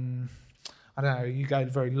 I I don't know, you go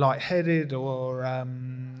very lightheaded, or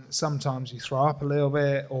sometimes you throw up a little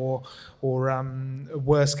bit, or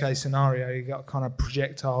worst case scenario, you got kind of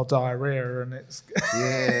projectile diarrhea, and it's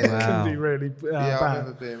it can be really bad. I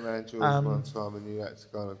remember being around George one time, and you had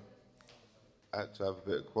to have a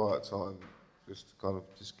bit of quiet time just to kind of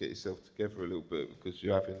just get yourself together a little bit, because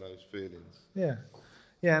you're having those feelings.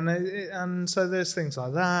 Yeah, and so there's things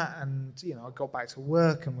like that, and I got back to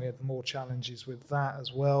work, and we had more challenges with that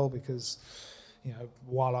as well, because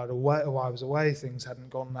while I was away, things hadn't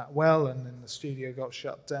gone that well, and then the studio got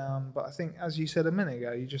shut down. But I think, as you said a minute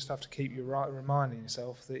ago, you just have to keep reminding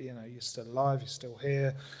yourself that you're still alive, you're still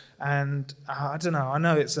here, and I don't know. I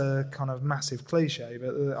know it's a kind of massive cliche,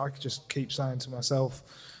 but I could just keep saying to myself,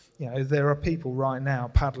 there are people right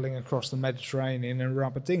now paddling across the Mediterranean in a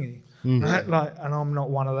rubber dinghy, right? And I'm not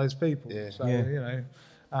one of those people. Yeah. So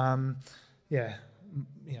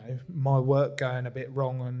my work going a bit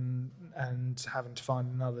wrong and having to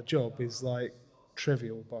find another job is like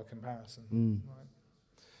trivial by comparison. Right?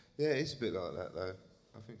 Yeah, it's a bit like that though.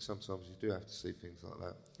 I think sometimes you do have to see things like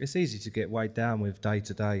that. It's easy to get weighed down with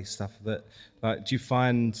day-to-day stuff. That, like, do you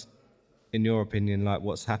find, in your opinion, like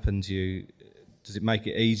what's happened to you, does it make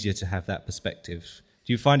it easier to have that perspective?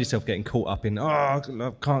 Do you find yourself getting caught up in, I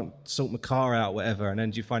can't sort my car out, whatever, and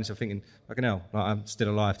then do you find yourself thinking, fucking hell, like, I'm still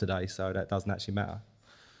alive today, so that doesn't actually matter?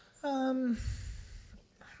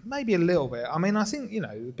 Maybe a little bit. I mean, I think,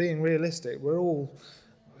 being realistic, we're all,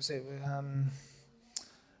 what was it?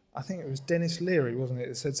 I think it was Dennis Leary, wasn't it,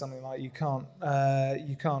 that said something like, you can't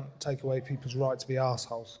take away people's right to be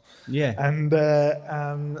arseholes. Yeah. And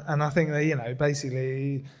I think that,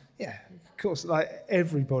 basically, yeah, of course, like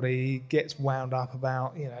everybody gets wound up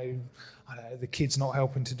about, I don't know, the kid's not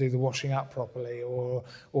helping to do the washing up properly, or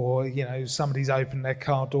somebody's opened their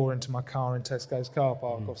car door into my car in Tesco's car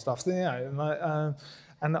park or stuff.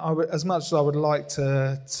 And as much as I would like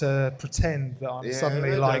to pretend that I'm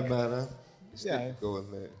suddenly like, don't matter. It's difficult,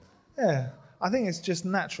 isn't it? Yeah, I think it's just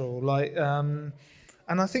natural. Like, and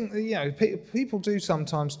I think that, people do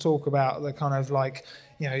sometimes talk about the kind of like,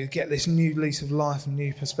 you get this new lease of life and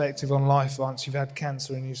new perspective on life once you've had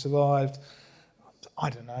cancer and you survived.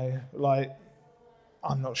 I don't know. Like,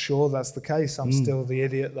 I'm not sure that's the case. I'm still the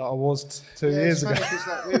idiot that I was 2 years ago.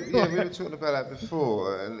 Like we were talking about that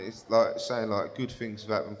before, and it's like saying like good things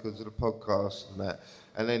have happened because of the podcast and that,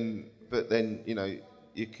 but then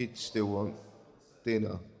your kids still want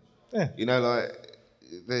dinner. Yeah. Like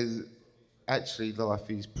there's actually life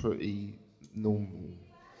is pretty normal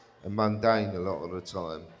and mundane a lot of the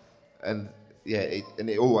time, and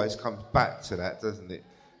it always comes back to that, doesn't it?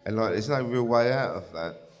 And like there's no real way out of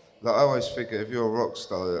that. Like I always figure if you're a rock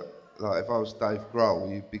star, like if I was Dave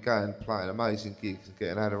Grohl, you'd be going playing amazing gigs and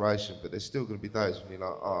getting adoration, but there's still going to be days when you're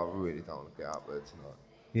like, I really don't want to get up there tonight.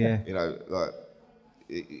 Yeah. Like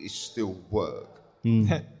it's still work.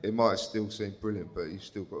 It might still seem brilliant, but you've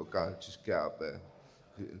still got to go and just get up there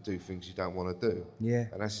and do things you don't want to do. Yeah.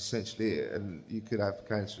 And that's essentially it. And you could have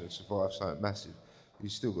cancer and survive something massive. You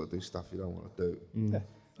still got to do stuff you don't want to do. Yeah.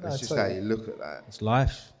 It's just how you look at that. It's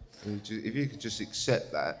life. If you could just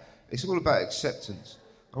accept that, it's all about acceptance.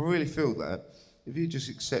 I really feel that. If you just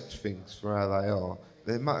accept things for how they are,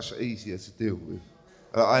 they're much easier to deal with.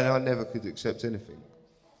 I never could accept anything.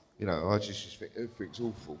 I just think everything's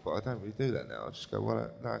awful, but I don't really do that now. I just go, well,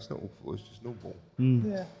 no, it's not awful, it's just normal.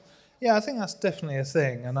 Yeah, I think that's definitely a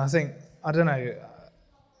thing. And I think, I don't know,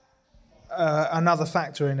 another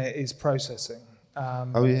factor in it is processing. Tell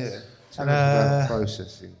me about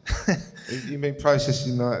processing. You mean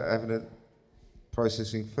processing like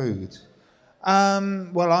processing food?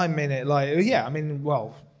 Well, I mean it like,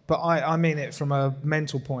 but I mean it from a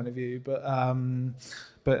mental point of view, but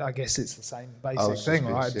I guess it's the same basic thing,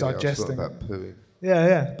 right? Digesting. I was about pooing.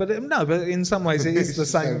 Yeah, but in some ways it is the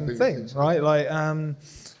same thing, right? Like, and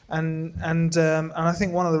I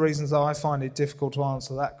think one of the reasons that I find it difficult to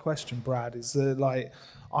answer that question, Brad, is that like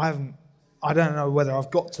I don't know whether I've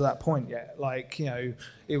got to that point yet. Like,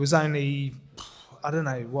 it was only, I don't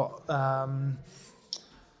know what.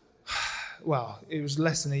 Well, it was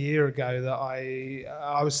less than a year ago that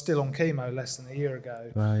I was still on chemo less than a year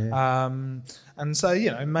ago. Wow, yeah. And so,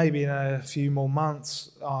 maybe in a few more months,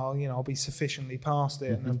 I'll be sufficiently past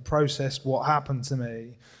it and have processed what happened to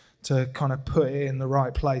me to kind of put it in the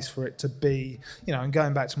right place for it to be, and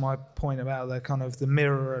going back to my point about the kind of the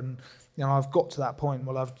mirror and, I've got to that point.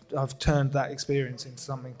 Well, I've turned that experience into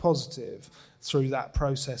something positive through that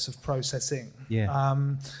process of processing. Yeah.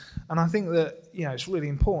 And I think that, it's really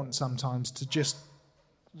important sometimes to just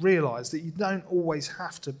realise that you don't always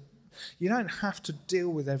have to you don't have to deal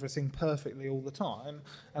with everything perfectly all the time,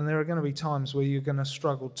 and there are going to be times where you're going to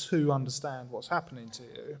struggle to understand what's happening to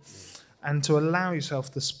you, and to allow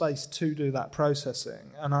yourself the space to do that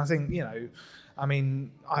processing. And I think, I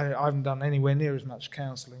mean, I haven't done anywhere near as much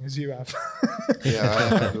counselling as you have. Yeah, I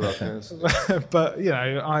have a lot of counselling. But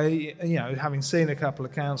having seen a couple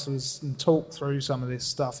of counsellors and talked through some of this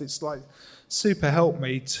stuff, it's like super helped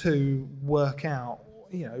me to work out,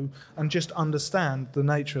 and just understand the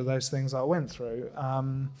nature of those things I went through.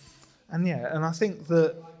 And I think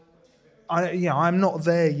that I'm not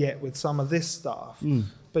there yet with some of this stuff,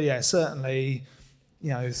 but yeah, certainly.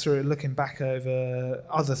 Through looking back over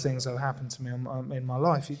other things that have happened to me in my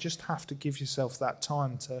life, you just have to give yourself that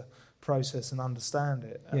time to process and understand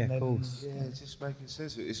it. Yeah, of course. Yeah, it's just making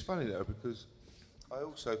sense of it. It's funny though, because I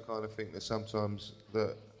also kind of think that sometimes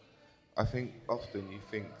often you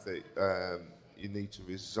think that you need to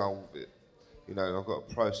resolve it. I've got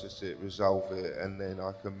to process it, resolve it, and then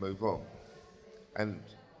I can move on. And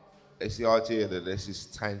it's the idea that there's this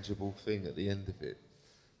tangible thing at the end of it,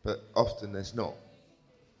 but often there's not.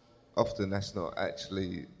 Often that's not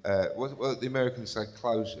actually what the Americans say,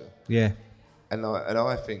 closure. Yeah. And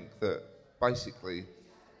I think that basically,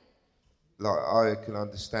 like, I can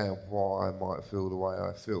understand why I might feel the way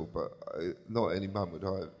I feel, but not at any moment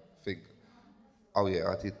would I think, oh yeah,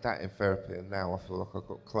 I did that in therapy and now I feel like I've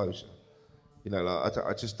got closure.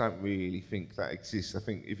 I just don't really think that exists. I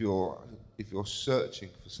think if you're searching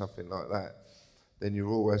for something like that, then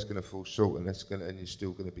you're always going to fall short, and you're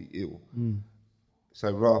still going to be ill. So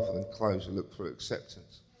rather than closure, look for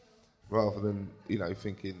acceptance. Rather than,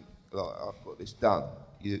 thinking, like, I've got this done.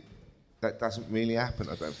 That doesn't really happen,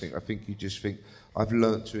 I don't think. I think you just think, I've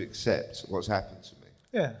learnt to accept what's happened to me.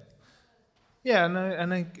 Yeah. Yeah,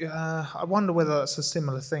 I wonder whether that's a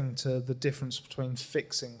similar thing to the difference between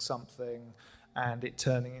fixing something and it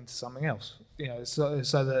turning into something else. So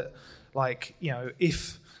that, like,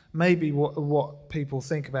 if... Maybe what people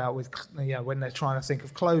think about with when they're trying to think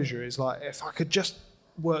of closure is like, if I could just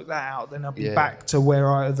work that out, then I'll be back to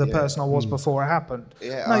where the person I was before it happened.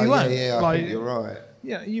 Yeah, no, you won't. I think you're right.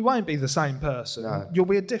 Yeah, you won't be the same person. No. You'll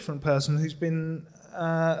be a different person who's been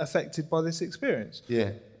affected by this experience.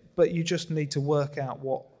 Yeah. But you just need to work out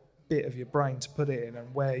what bit of your brain to put it in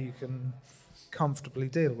and where you can comfortably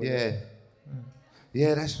deal with it.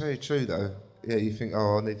 Yeah, that's very true though. Yeah, you think,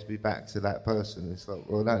 I need to be back to that person. It's like,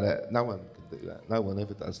 well, no one can do that. No one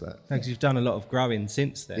ever does that. Because you've done a lot of growing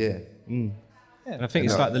since then. Yeah. Yeah. And I think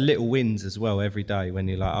it's like the little wins as well every day when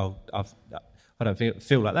you're like, I don't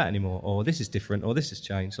feel like that anymore, or this is different, or this has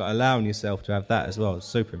changed. Like allowing yourself to have that as well is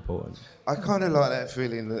super important. I kind of like that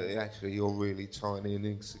feeling that actually you're really tiny and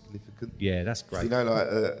insignificant. Yeah, that's great.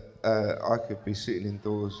 I could be sitting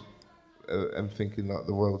indoors and thinking like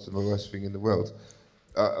the world's the worst thing in the world.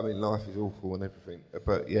 I mean, life is awful and everything,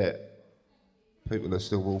 but yet people are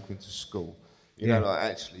still walking to school.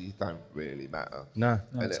 Actually, you don't really matter. No.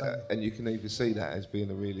 And you can either see that as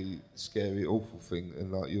being a really scary, awful thing,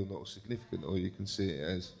 and like you're not significant, or you can see it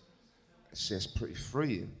as it's just pretty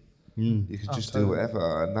freeing. You can just do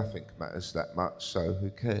whatever, and nothing matters that much. So who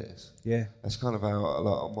cares? Yeah. That's kind of how I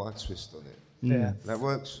like my twist on it. Yeah. That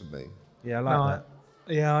works for me. Yeah, I like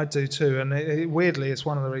that. Yeah, I do too. And weirdly, it's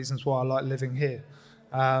one of the reasons why I like living here.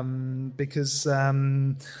 Because I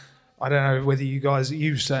don't know whether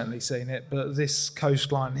you've certainly seen it, but this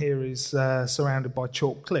coastline here is surrounded by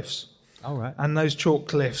chalk cliffs. All right. And those chalk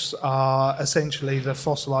cliffs are essentially the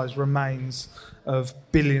fossilised remains of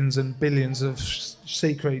billions and billions of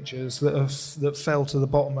sea creatures that fell to the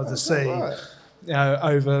bottom of the sea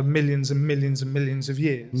over millions and millions and millions of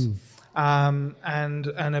years. And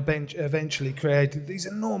eventually created these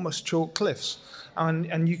enormous chalk cliffs.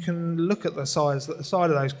 And you can look at the side of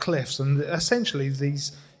those cliffs and essentially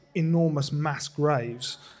these enormous mass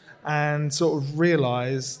graves and sort of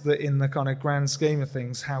realise that in the kind of grand scheme of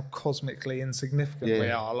things how cosmically insignificant we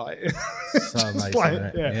are. Like, so amazing,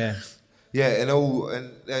 Yeah,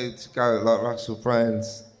 to go like Russell Brand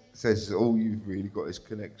says, all you've really got is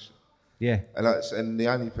connection. Yeah. And the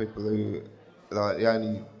only people who, like, the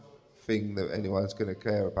only thing that anyone's going to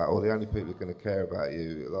care about, or the only people who are going to care about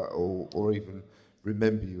you, like, or even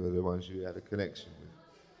remember you, are the ones you had a connection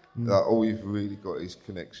with. Like, all you've really got is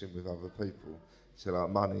connection with other people. So, like,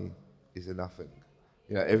 money is a nothing.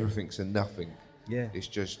 Everything's a nothing. Yeah. It's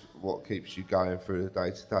just what keeps you going through the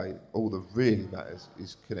day to day. All that really matters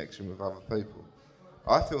is connection with other people.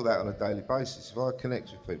 I feel that on a daily basis. If I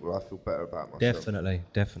connect with people, I feel better about myself.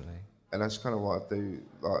 Definitely. And that's kind of what I do.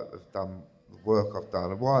 Like, I've done the work I've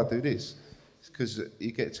done, and why I do this. It's because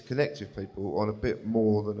you get to connect with people on a bit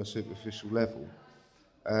more than a superficial level.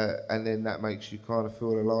 and then that makes you kind of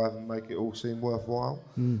feel alive and make it all seem worthwhile.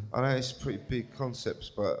 I know it's pretty big concepts,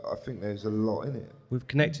 but I think there's a lot in it. We've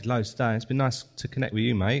connected loads today. It's been nice to connect with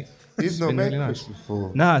you, mate. You've not met Chris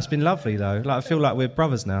before? No, it's been lovely though. Like I feel like we're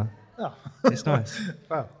brothers now. Oh. It's nice.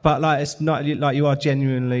 Wow. But like it's not like you are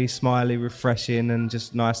genuinely smiley, refreshing, and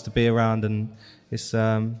just nice to be around. And it's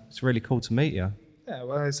really cool to meet you. Yeah,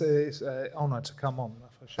 well, it's an honour to come on,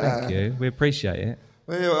 for sure. Thank you. We appreciate it.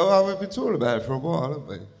 Well, we've been talking about it for a while, haven't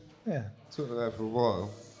we? Yeah. Talking about it for a while.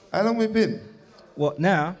 How long have we been? What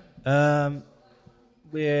now?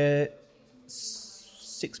 We're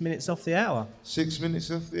 6 minutes off the hour. 6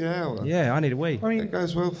 minutes off the hour? Yeah, I need a wee. I mean, It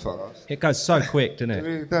goes well fast. It goes so quick, doesn't It it?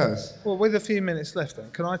 really does. well, with a few minutes left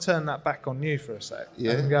then, can I turn that back on you for a sec?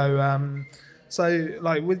 Yeah. And go, so,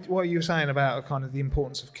 like, with what you were saying about kind of the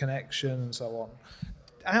importance of connection and so on,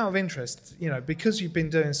 out of interest, because you've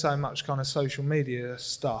been doing so much kind of social media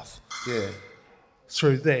stuff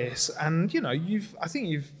through this, and, I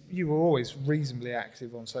think you were always reasonably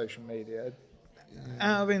active on social media.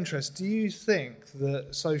 Out of interest, do you think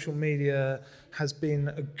that social media has been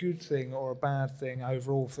a good thing or a bad thing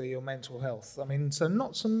overall for your mental health? I mean, so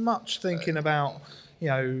not so much thinking about,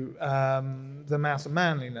 the mouth of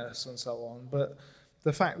manliness and so on, but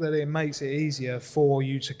the fact that it makes it easier for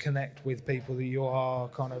you to connect with people that you are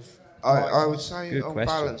kind of... I would say Good on question.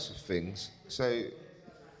 balance of things, so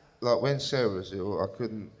like when Sarah was ill, I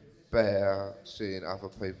couldn't bear seeing other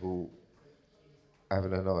people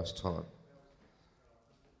having a nice time.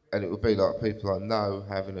 And it would be like people I know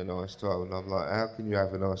having a nice time, and I'm like, how can you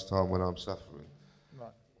have a nice time when I'm suffering?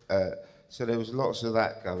 Right. So there was lots of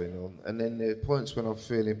that going on. And then there are points when I'm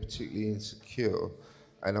feeling particularly insecure,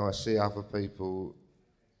 and I see other people,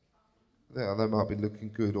 they might be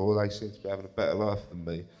looking good, or they seem to be having a better life than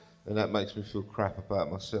me, and that makes me feel crap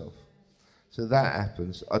about myself. So that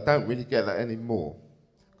happens. I don't really get that anymore,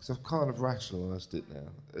 because I've kind of rationalised it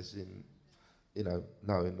now, as in,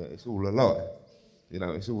 knowing that it's all a lie.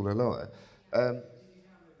 It's all a lie.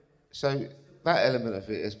 So that element of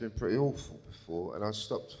it has been pretty awful before, and I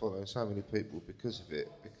stopped following so many people because of it,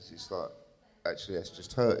 because it's like, actually, that's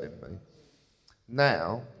just hurting me.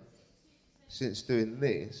 Now, since doing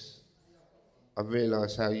this, I've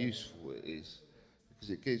realised how useful it is,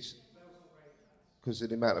 because of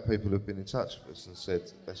the amount of people who've been in touch with us and said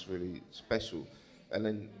that's really special, and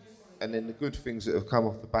then the good things that have come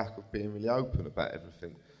off the back of being really open about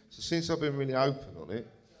everything. So since I've been really open on it,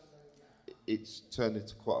 it's turned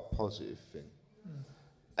into quite a positive thing.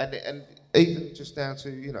 And even just down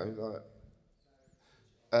to, you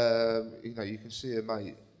can see a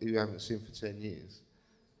mate who you haven't seen for 10 years,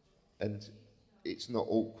 and it's not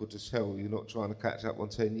awkward as hell. You're not trying to catch up on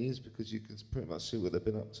 10 years because you can pretty much see what they've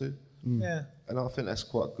been up to. Yeah. And I think that's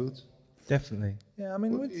quite good. Definitely. Yeah, I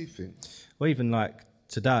mean... What do you think? Well, even like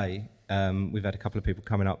today, we've had a couple of people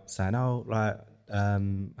coming up saying, I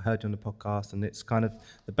heard you on the podcast, and it's kind of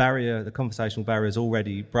the conversational barrier is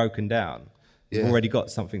already broken down. We've already got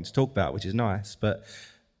something to talk about, which is nice. But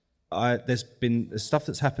there's stuff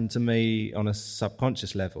that's happened to me on a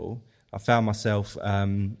subconscious level. I found myself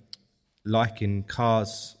liking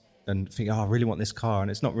cars and thinking, I really want this car,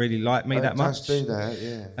 and it's not really like me that much. Do that,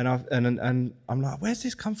 yeah. And I'm like, where's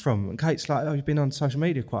this come from? And Kate's like, you've been on social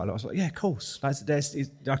media quite a lot. I was like, yeah, of course. I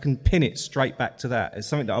can pin it straight back to that. It's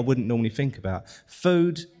something that I wouldn't normally think about.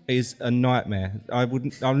 Food is a nightmare.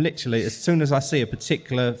 I'm literally, as soon as I see a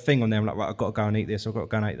particular thing on there, I'm like, right, I've got to go and eat this, I've got to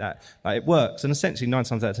go and eat that. Like, it works, and essentially 9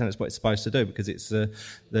 times out of 10 it's what it's supposed to do, because it's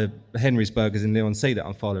the Henry's Burgers in Leon C that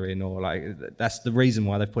I'm following, or like that's the reason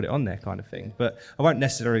why they've put it on there, kind of thing. But I won't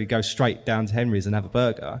necessarily go straight down to Henry's and have a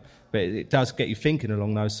burger, but it does get you thinking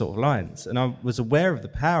along those sort of lines. And I was aware of the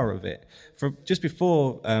power of it. Just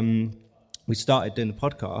before we started doing the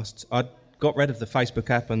podcast, I got rid of the Facebook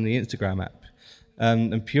app and the Instagram app.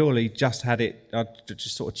 And purely just had it, I'd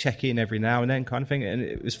just sort of check in every now and then kind of thing, and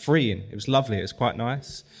it was freeing. It was lovely, it was quite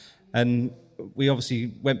nice. And we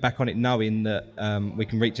obviously went back on it knowing that we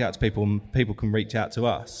can reach out to people and people can reach out to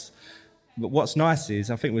us. But what's nice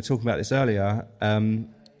is, I think we were talking about this earlier,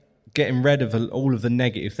 getting rid of all of the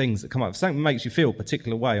negative things that come up. If something makes you feel a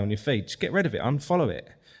particular way on your feed, just get rid of it, unfollow it.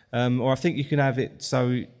 Or I think you can have it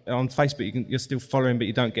so on Facebook you're still following, but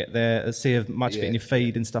you don't get there, see much of it in your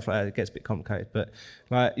feed and stuff like that. It gets a bit complicated, but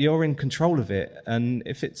like, you're in control of it. And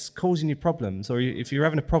if it's causing you problems, or if you're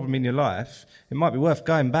having a problem in your life, it might be worth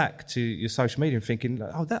going back to your social media and thinking,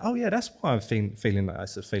 that's why I'm feeling like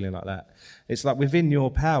this, or feeling like that. It's like within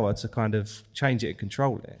your power to kind of change it and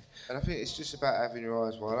control it. And I think it's just about having your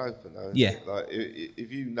eyes wide open, though. Yeah. Like,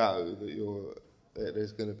 if you know that you're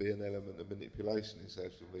there's going to be an element of manipulation in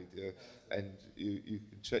social media, and you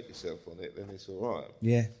can check yourself on it, then it's all right.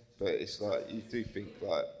 Yeah. But it's like, you do think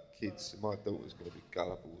like kids, my daughter's going to be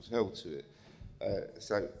gullible as hell to it.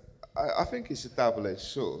 So I think it's a double-edged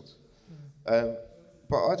sword.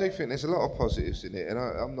 But I do think there's a lot of positives in it, and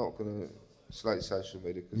I'm not going to slate social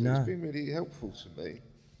media because it's been really helpful to me.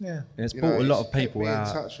 Yeah, it's brought a lot of people out.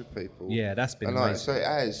 In touch with people. Yeah, that's been and amazing.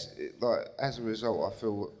 So as a result, I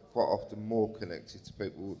feel quite often more connected to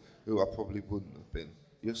people who I probably wouldn't have been.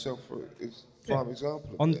 Yourself is a prime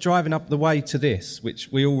example. On driving up the way to this,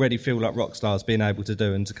 which we already feel like rock stars being able to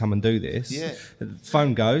do, and to come and do this. Yeah. The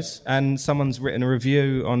phone goes, and someone's written a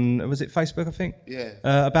review on, was it Facebook, I think? Yeah.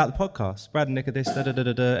 About the podcast. Brad and Nick of this,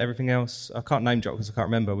 everything else. I can't name drop because I can't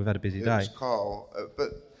remember. We've had a busy day. It was Carl. But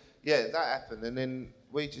yeah, that happened, and then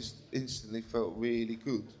we just instantly felt really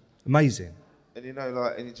good. Amazing. And you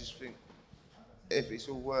just think, if it's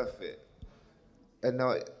all worth it. And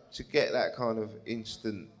to get that kind of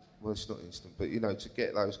instant, well, it's not instant, but to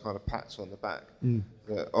get those kind of pats on the back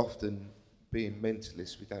that often, being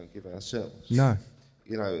mentalists, we don't give ourselves. No.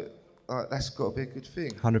 That's got to be a good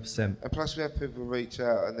thing. 100%. And plus, we have people reach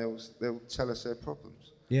out and they'll tell us their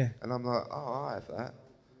problems. Yeah. And I'm like, oh, I have that.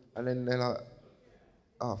 And then they're like,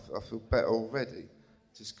 oh, I feel better already,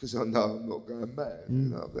 just because I know I'm not going mad.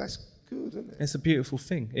 That's good, isn't it? It's a beautiful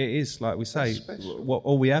thing. It is, like we say, what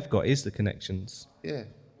all we have got is the connections. Yeah.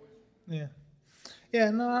 Yeah. Yeah,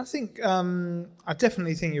 no, I think I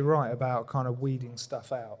definitely think you're right about kind of weeding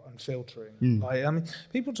stuff out and filtering. Like, I mean,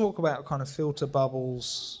 people talk about kind of filter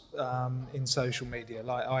bubbles in social media,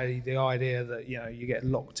 like the idea that you get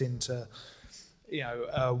locked into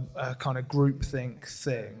a kind of groupthink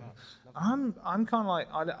thing. I'm kind of like,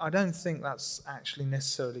 I don't think that's actually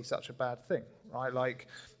necessarily such a bad thing, right? Like,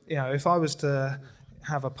 if I was to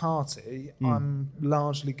have a party, I'm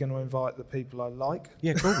largely going to invite the people I like.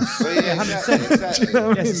 Yeah, of course. Yeah, 100%. Exactly. You know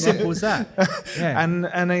what I mean? As simple as that. Yeah.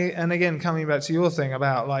 And again, coming back to your thing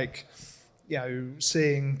about like,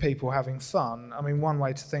 seeing people having fun. I mean, one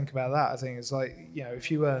way to think about that, I think, is like, if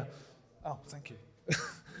you were, oh, thank you.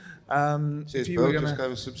 Cheers, if you Bill, were gonna, just go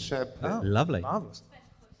with some champagne. Lovely. Marvellous.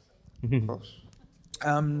 Gosh.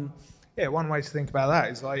 Yeah, one way to think about that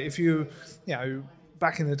is like, if you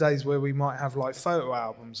back in the days where we might have like photo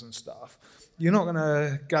albums and stuff, you're not going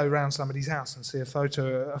to go around somebody's house and see a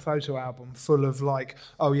photo album full of like,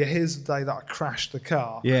 oh yeah, here's the day that I crashed the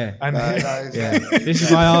car. Yeah. And this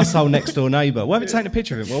is my arsehole next door neighbour. Why haven't you taken a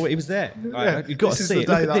picture of him? Well, he was there. Like, you've got to see it.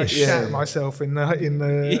 This is the day that I this. shat myself in the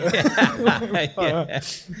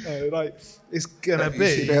like, it's gonna Have be. you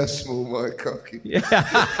seen how small my cock is? Yeah.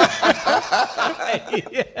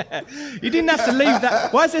 You didn't have to leave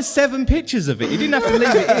that. Why is there 7 pictures of it? You didn't have to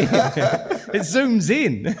leave it in. It zooms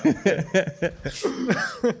in.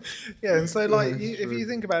 Yeah, and so like, if you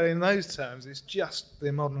think about it in those terms, it's just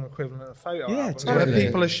the modern equivalent of photo album. Totally. Where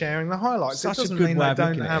people are sharing the highlights. Such it doesn't a good mean way they of don't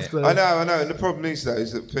looking at have it. the. I know. And the problem is, though,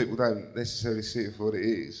 is that people don't necessarily see it for what it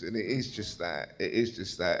is. And it is just that. It is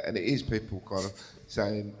just that. And it is people kind of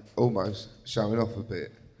saying, almost showing off a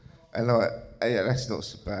bit. And like, yeah, that's not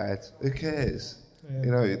so bad. Who cares?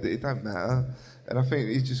 Yeah. It don't matter. And I think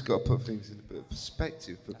you just got to put things in a bit of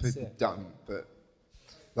perspective. But That's people it. don't. But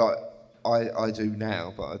like, I do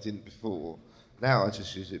now, but I didn't before. Now I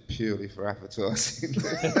just use it purely for advertising.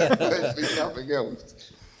 There's nothing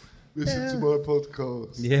else. Listen to my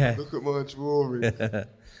podcast. Yeah. Look at my drawing.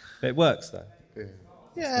 It works though.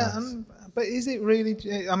 Yeah, nice. But is it really?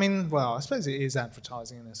 I mean, well, I suppose it is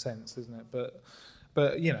advertising in a sense, isn't it?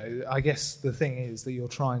 But I guess the thing is that you're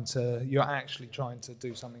actually trying to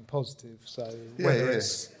do something positive. So whether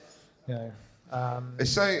it's,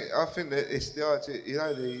 it's so. I think that it's the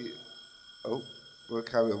idea. We'll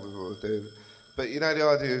carry on with what we're doing. But the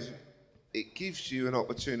idea of it gives you an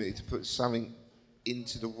opportunity to put something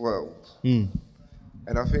into the world. And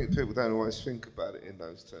I think people don't always think about it in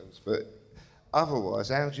those terms. But otherwise,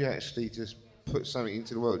 how do you actually just put something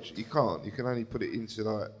into the world? You can't. You can only put it into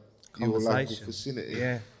like your local vicinity.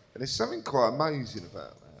 Yeah. And there's something quite amazing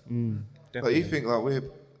about that. Like you think like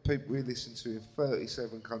we listen to in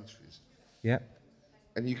 37 countries. Yeah.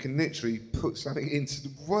 And you can literally put something into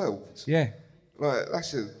the world. Yeah. Like,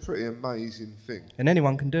 that's a pretty amazing thing. And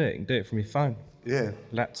anyone can do it. You can do it from your phone. Yeah.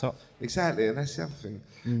 Laptop. Exactly, and that's the other thing.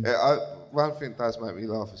 One thing that does make me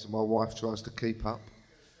laugh is my wife tries to keep up.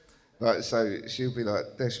 Like, so she'll be like,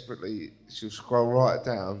 she'll scroll right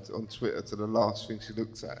down on Twitter to the last thing she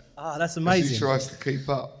looks at. Ah, that's amazing. She tries to keep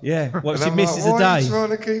up. Yeah, well, and she I'm misses like, a why day. Are you trying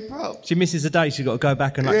to keep up? She misses a day, she's got to go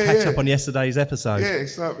back and catch up on yesterday's episode. Yeah,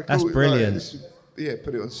 it's like, that's brilliant.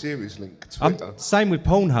 Put it on Series Link, Twitter. Same with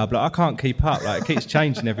Pornhub, like I can't keep up, like it keeps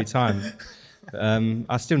changing every time.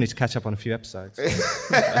 I still need to catch up on a few episodes. I've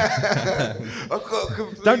got a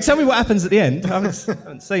complete... Don't tell me what happens at the end. I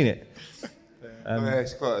haven't seen it.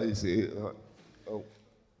 it's quite easy.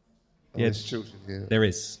 There's children here. There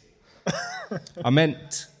is. I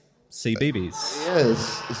meant CBeebies.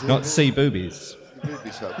 Yes. Not C-boobies.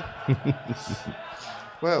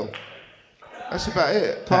 Well, that's about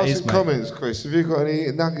it. Passing comments, Chris. Have you got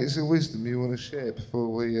any nuggets of wisdom you want to share before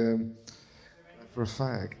we for a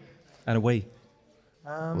fag? And a wee.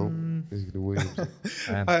 He's gonna wee.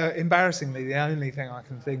 Embarrassingly, the only thing I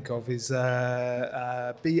can think of is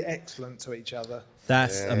be excellent to each other.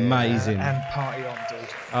 That's amazing. And party on, dude.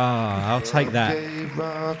 I'll take that. Gay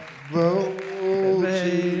rock roll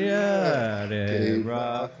Gay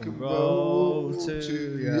rock and roll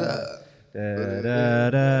to ya. Da, da,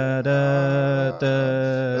 da, da,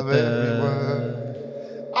 da,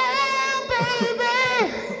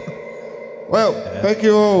 Well, thank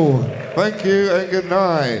you all. Thank you and good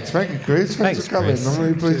night. Thank you, Chris. Thanks for coming. Chris. I'm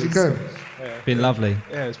really pleased you came. Been lovely.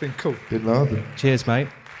 Yeah, it's been cool. Been lovely. Cheers, mate.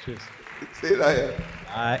 Cheers. See you later.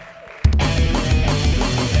 Bye.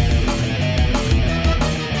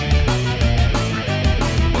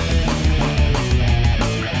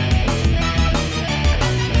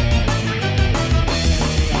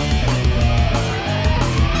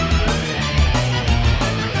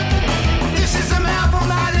 This is a Man from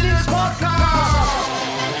Manliness podcast.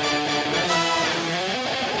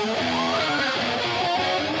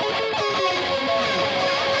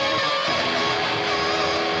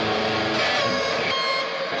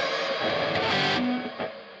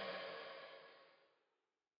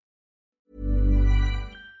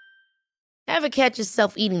 Ever catch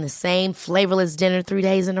yourself eating the same flavorless dinner 3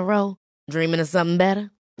 days in a row? Dreaming of something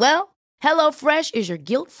better? Well, HelloFresh is your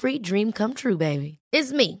guilt-free dream come true, baby.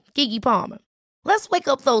 It's me, Keke Palmer. Let's wake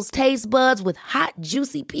up those taste buds with hot,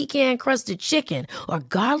 juicy pecan-crusted chicken or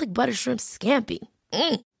garlic butter shrimp scampi.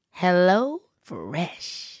 Hello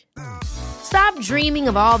Fresh. Stop dreaming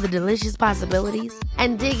of all the delicious possibilities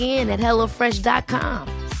and dig in at HelloFresh.com.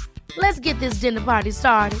 Let's get this dinner party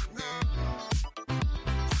started.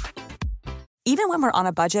 Even when we're on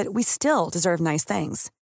a budget, we still deserve nice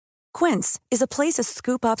things. Quince is a place to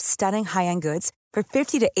scoop up stunning high-end goods for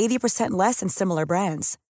 50 to 80% less than similar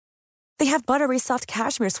brands. They have buttery soft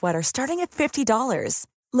cashmere sweaters starting at $50,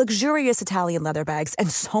 luxurious Italian leather bags,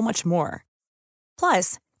 and so much more.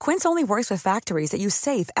 Plus, Quince only works with factories that use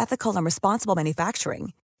safe, ethical, and responsible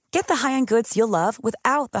manufacturing. Get the high-end goods you'll love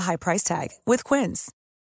without the high price tag with Quince.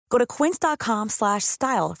 Go to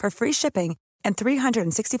quince.com/style for free shipping and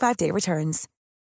 365-day returns.